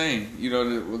not the same, you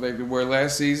know, that they were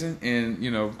last season. And, you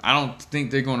know, I don't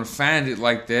think they're going to find it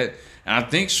like that. And I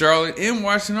think Charlotte and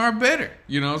Washington are better,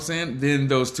 you know what I'm saying, than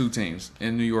those 2 teams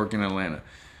in New York and Atlanta.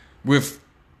 With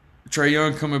Trae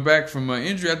Young coming back from an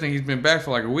injury, I think he's been back for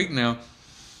like a week now.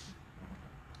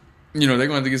 You know, they're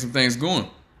going to have to get some things going.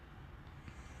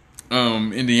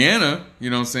 Indiana,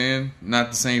 you know what I'm saying, not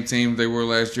the same team they were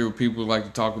last year. People like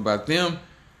to talk about them.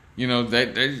 You know,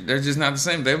 they're just not the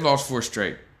same. They've lost 4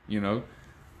 straight, you know.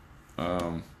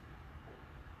 They're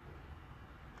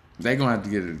going to have to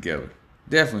get it together.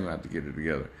 Definitely going to have to get it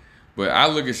together. But I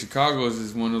look at Chicago as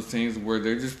just one of those teams where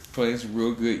they're just playing some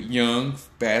real good young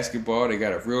basketball. They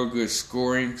got a real good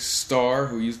scoring star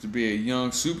who used to be a young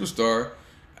superstar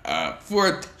for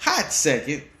a hot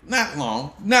second. Not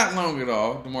long at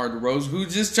all. Demar Derozen,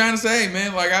 who's just trying to say, hey,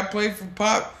 man, like I played for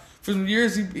Pop for some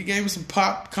years. He gave me some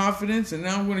Pop confidence, and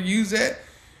now I'm going to use that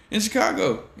in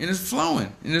Chicago. And it's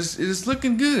flowing. And it's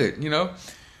looking good, you know.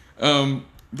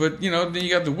 But, you know, then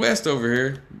you got the West over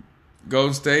here.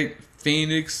 Golden State,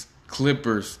 Phoenix,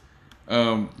 Clippers,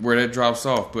 where that drops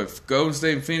off. But Golden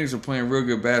State and Phoenix are playing real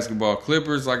good basketball.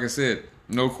 Clippers, like I said,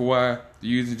 no Kawhi,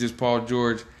 usually just Paul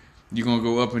George. You're going to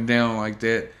go up and down like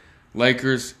that.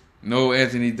 Lakers, no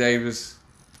Anthony Davis,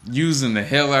 using the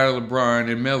hell out of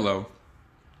LeBron and Melo.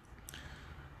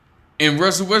 And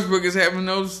Russell Westbrook is having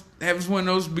one of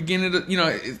those beginning of,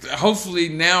 hopefully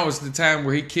now is the time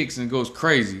where he kicks and goes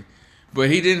crazy. But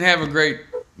he didn't have a great,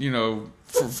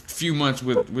 for few months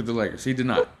with the Lakers. He did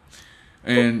not.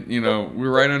 And, we're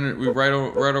right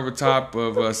over top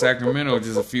of Sacramento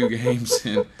just a few games,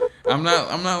 and I'm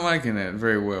not liking that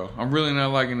very well. I'm really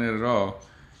not liking that at all.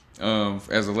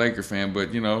 As a Laker fan,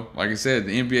 but like I said,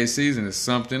 the NBA season is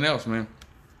something else, man.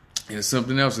 It's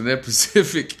something else, and that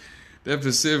Pacific,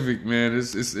 man,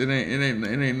 it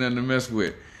ain't nothing to mess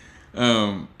with.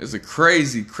 It's a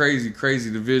crazy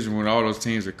division when all those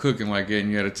teams are cooking like that.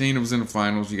 And you got a team that was in the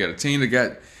finals. You got a team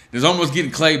that's almost getting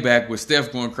Clay back with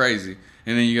Steph going crazy,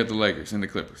 and then you got the Lakers and the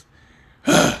Clippers.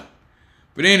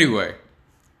 But anyway,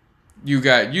 you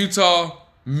got Utah,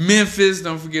 Memphis.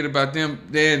 Don't forget about them.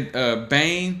 Then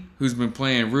Bane, who's been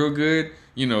playing real good.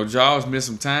 Jaws missed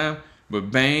some time.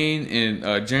 But Bane and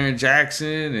Jaren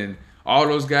Jackson and all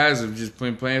those guys have just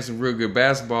been playing some real good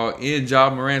basketball in Ja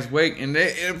Morant's wake. And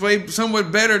they played somewhat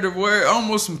better to where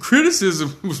almost some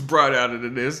criticism was brought out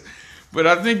of this. But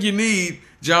I think you need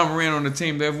Ja Morant on the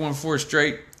team. They've won 4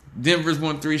 straight. Denver's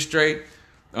won 3 straight.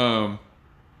 Lakers,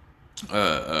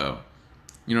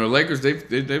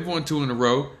 they've won 2 in a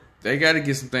row. They got to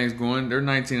get some things going. They're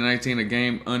 19-19, a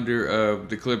game under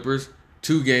the Clippers.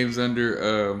 2 games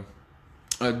under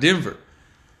Denver,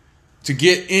 to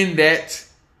get in that,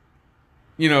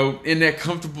 in that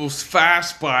comfortable 5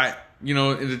 spot,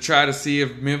 and to try to see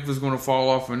if Memphis is going to fall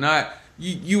off or not.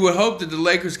 You would hope that the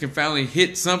Lakers can finally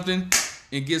hit something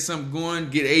and get something going,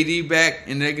 get AD back,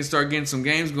 and they can start getting some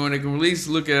games going. They can at least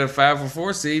look at a 5 or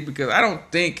 4 seed, because I don't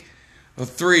think a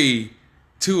 3,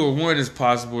 2, or 1 is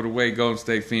possible the way Golden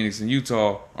State, Phoenix, and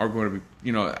Utah are going to be.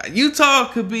 Utah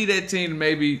could be that team,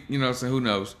 maybe, so who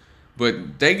knows.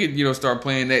 But they could, start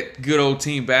playing that good old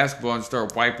team basketball and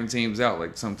start wiping teams out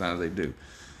like sometimes they do.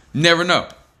 Never know.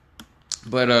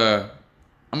 But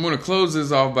I'm going to close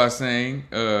this off by saying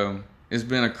it's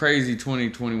been a crazy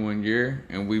 2021 year,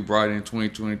 and we brought in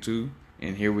 2022,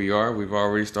 and here we are. We've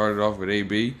already started off with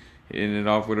AB, hitting it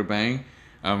off with a bang.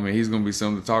 He's going to be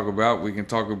something to talk about. We can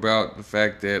talk about the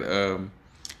fact that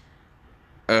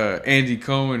Andy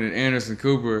Cohen and Anderson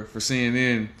Cooper for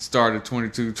CNN started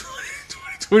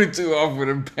 2022 off with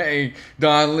a bang.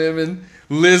 Don Lemon,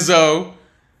 Lizzo,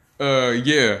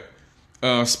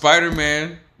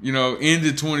 Spider-Man,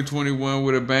 ended 2021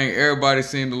 with a bang. Everybody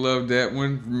seemed to love that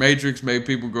one. Matrix made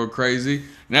people go crazy.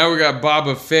 Now we got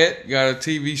Boba Fett, got a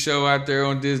TV show out there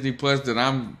on Disney Plus that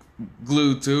I'm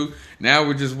glued to. Now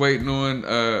we're just waiting on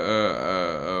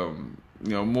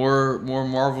more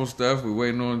Marvel stuff. We're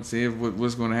waiting on to see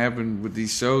what's going to happen with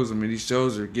these shows. These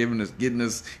shows are getting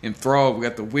us enthralled. We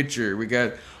got The Witcher. We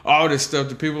got all this stuff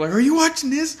that people are like, are you watching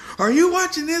this? Are you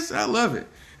watching this? I love it.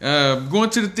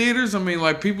 Going to the theaters,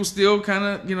 people still kind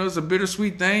of, it's a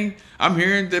bittersweet thing. I'm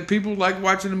hearing that people like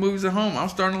watching the movies at home. I'm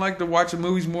starting to like to watch the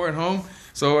movies more at home.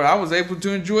 So I was able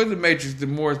to enjoy The Matrix the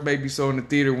more maybe so in the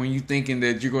theater when you're thinking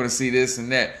that you're going to see this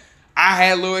and that. I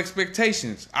had low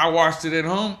expectations. I watched it at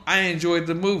home. I enjoyed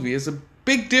the movie. It's a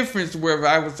big difference where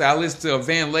I listened to a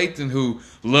Van Lathan who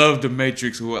loved The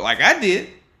Matrix, like I did,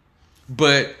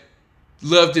 but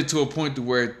loved it to a point to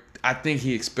where I think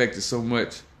he expected so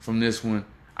much from this one.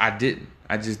 I didn't.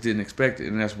 I just didn't expect it,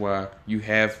 and that's why you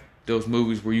have those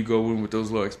movies where you go in with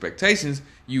those low expectations.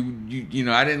 I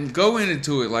didn't go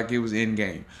into it like it was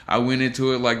Endgame. I went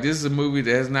into it like this is a movie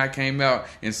that has not came out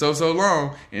in so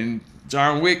long, and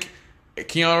John Wick,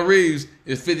 Keanu Reeves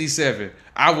is 57.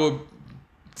 I would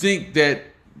think that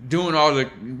doing all the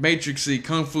Matrix-y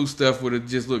kung fu stuff would have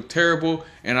just looked terrible,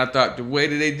 and I thought the way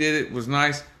that they did it was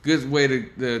nice. Good way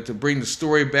to bring the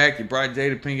story back. You brought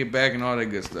Jada Pinkett back and all that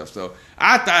good stuff. So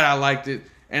I thought I liked it,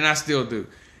 and I still do.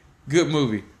 Good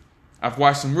movie. I've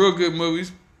watched some real good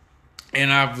movies,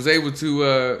 and I was able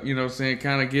to,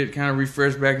 kind of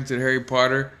refreshed back into the Harry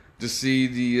Potter to see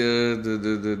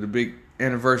the big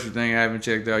anniversary thing. I haven't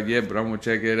checked out yet, but I'm gonna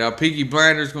check it out. Peaky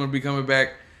Blinders is gonna be coming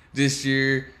back this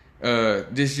year.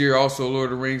 This year also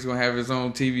Lord of the Rings is gonna have its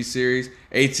own TV series.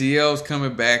 ATL is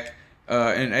coming back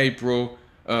in April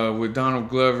with Donald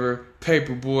Glover,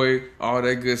 Paperboy, all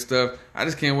that good stuff. I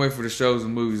just can't wait for the shows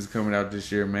and movies coming out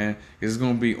this year, man. It's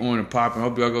gonna be on and popping.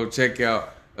 Hope y'all go check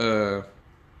out all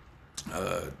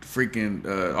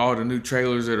the new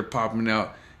trailers that are popping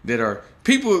out. That are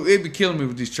people, they be killing me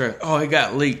with these trailers. Oh, it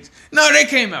got leaked. No, they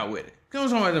came out with it. Don't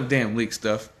talk about them damn leak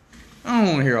stuff. I don't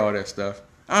want to hear all that stuff.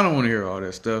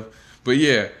 But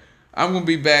yeah, I'm gonna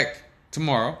be back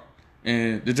tomorrow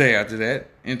and the day after that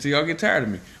until y'all get tired of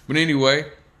me. But anyway,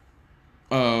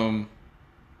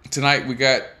 tonight we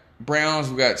got Browns,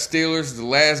 we got Steelers, the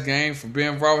last game for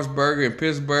Ben Roethlisberger in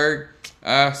Pittsburgh.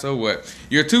 So what?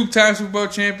 You're a two-time Super Bowl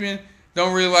champion.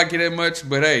 Don't really like it that much,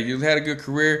 but hey, you had a good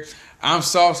career. I'm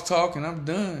SossTalk, and I'm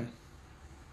done.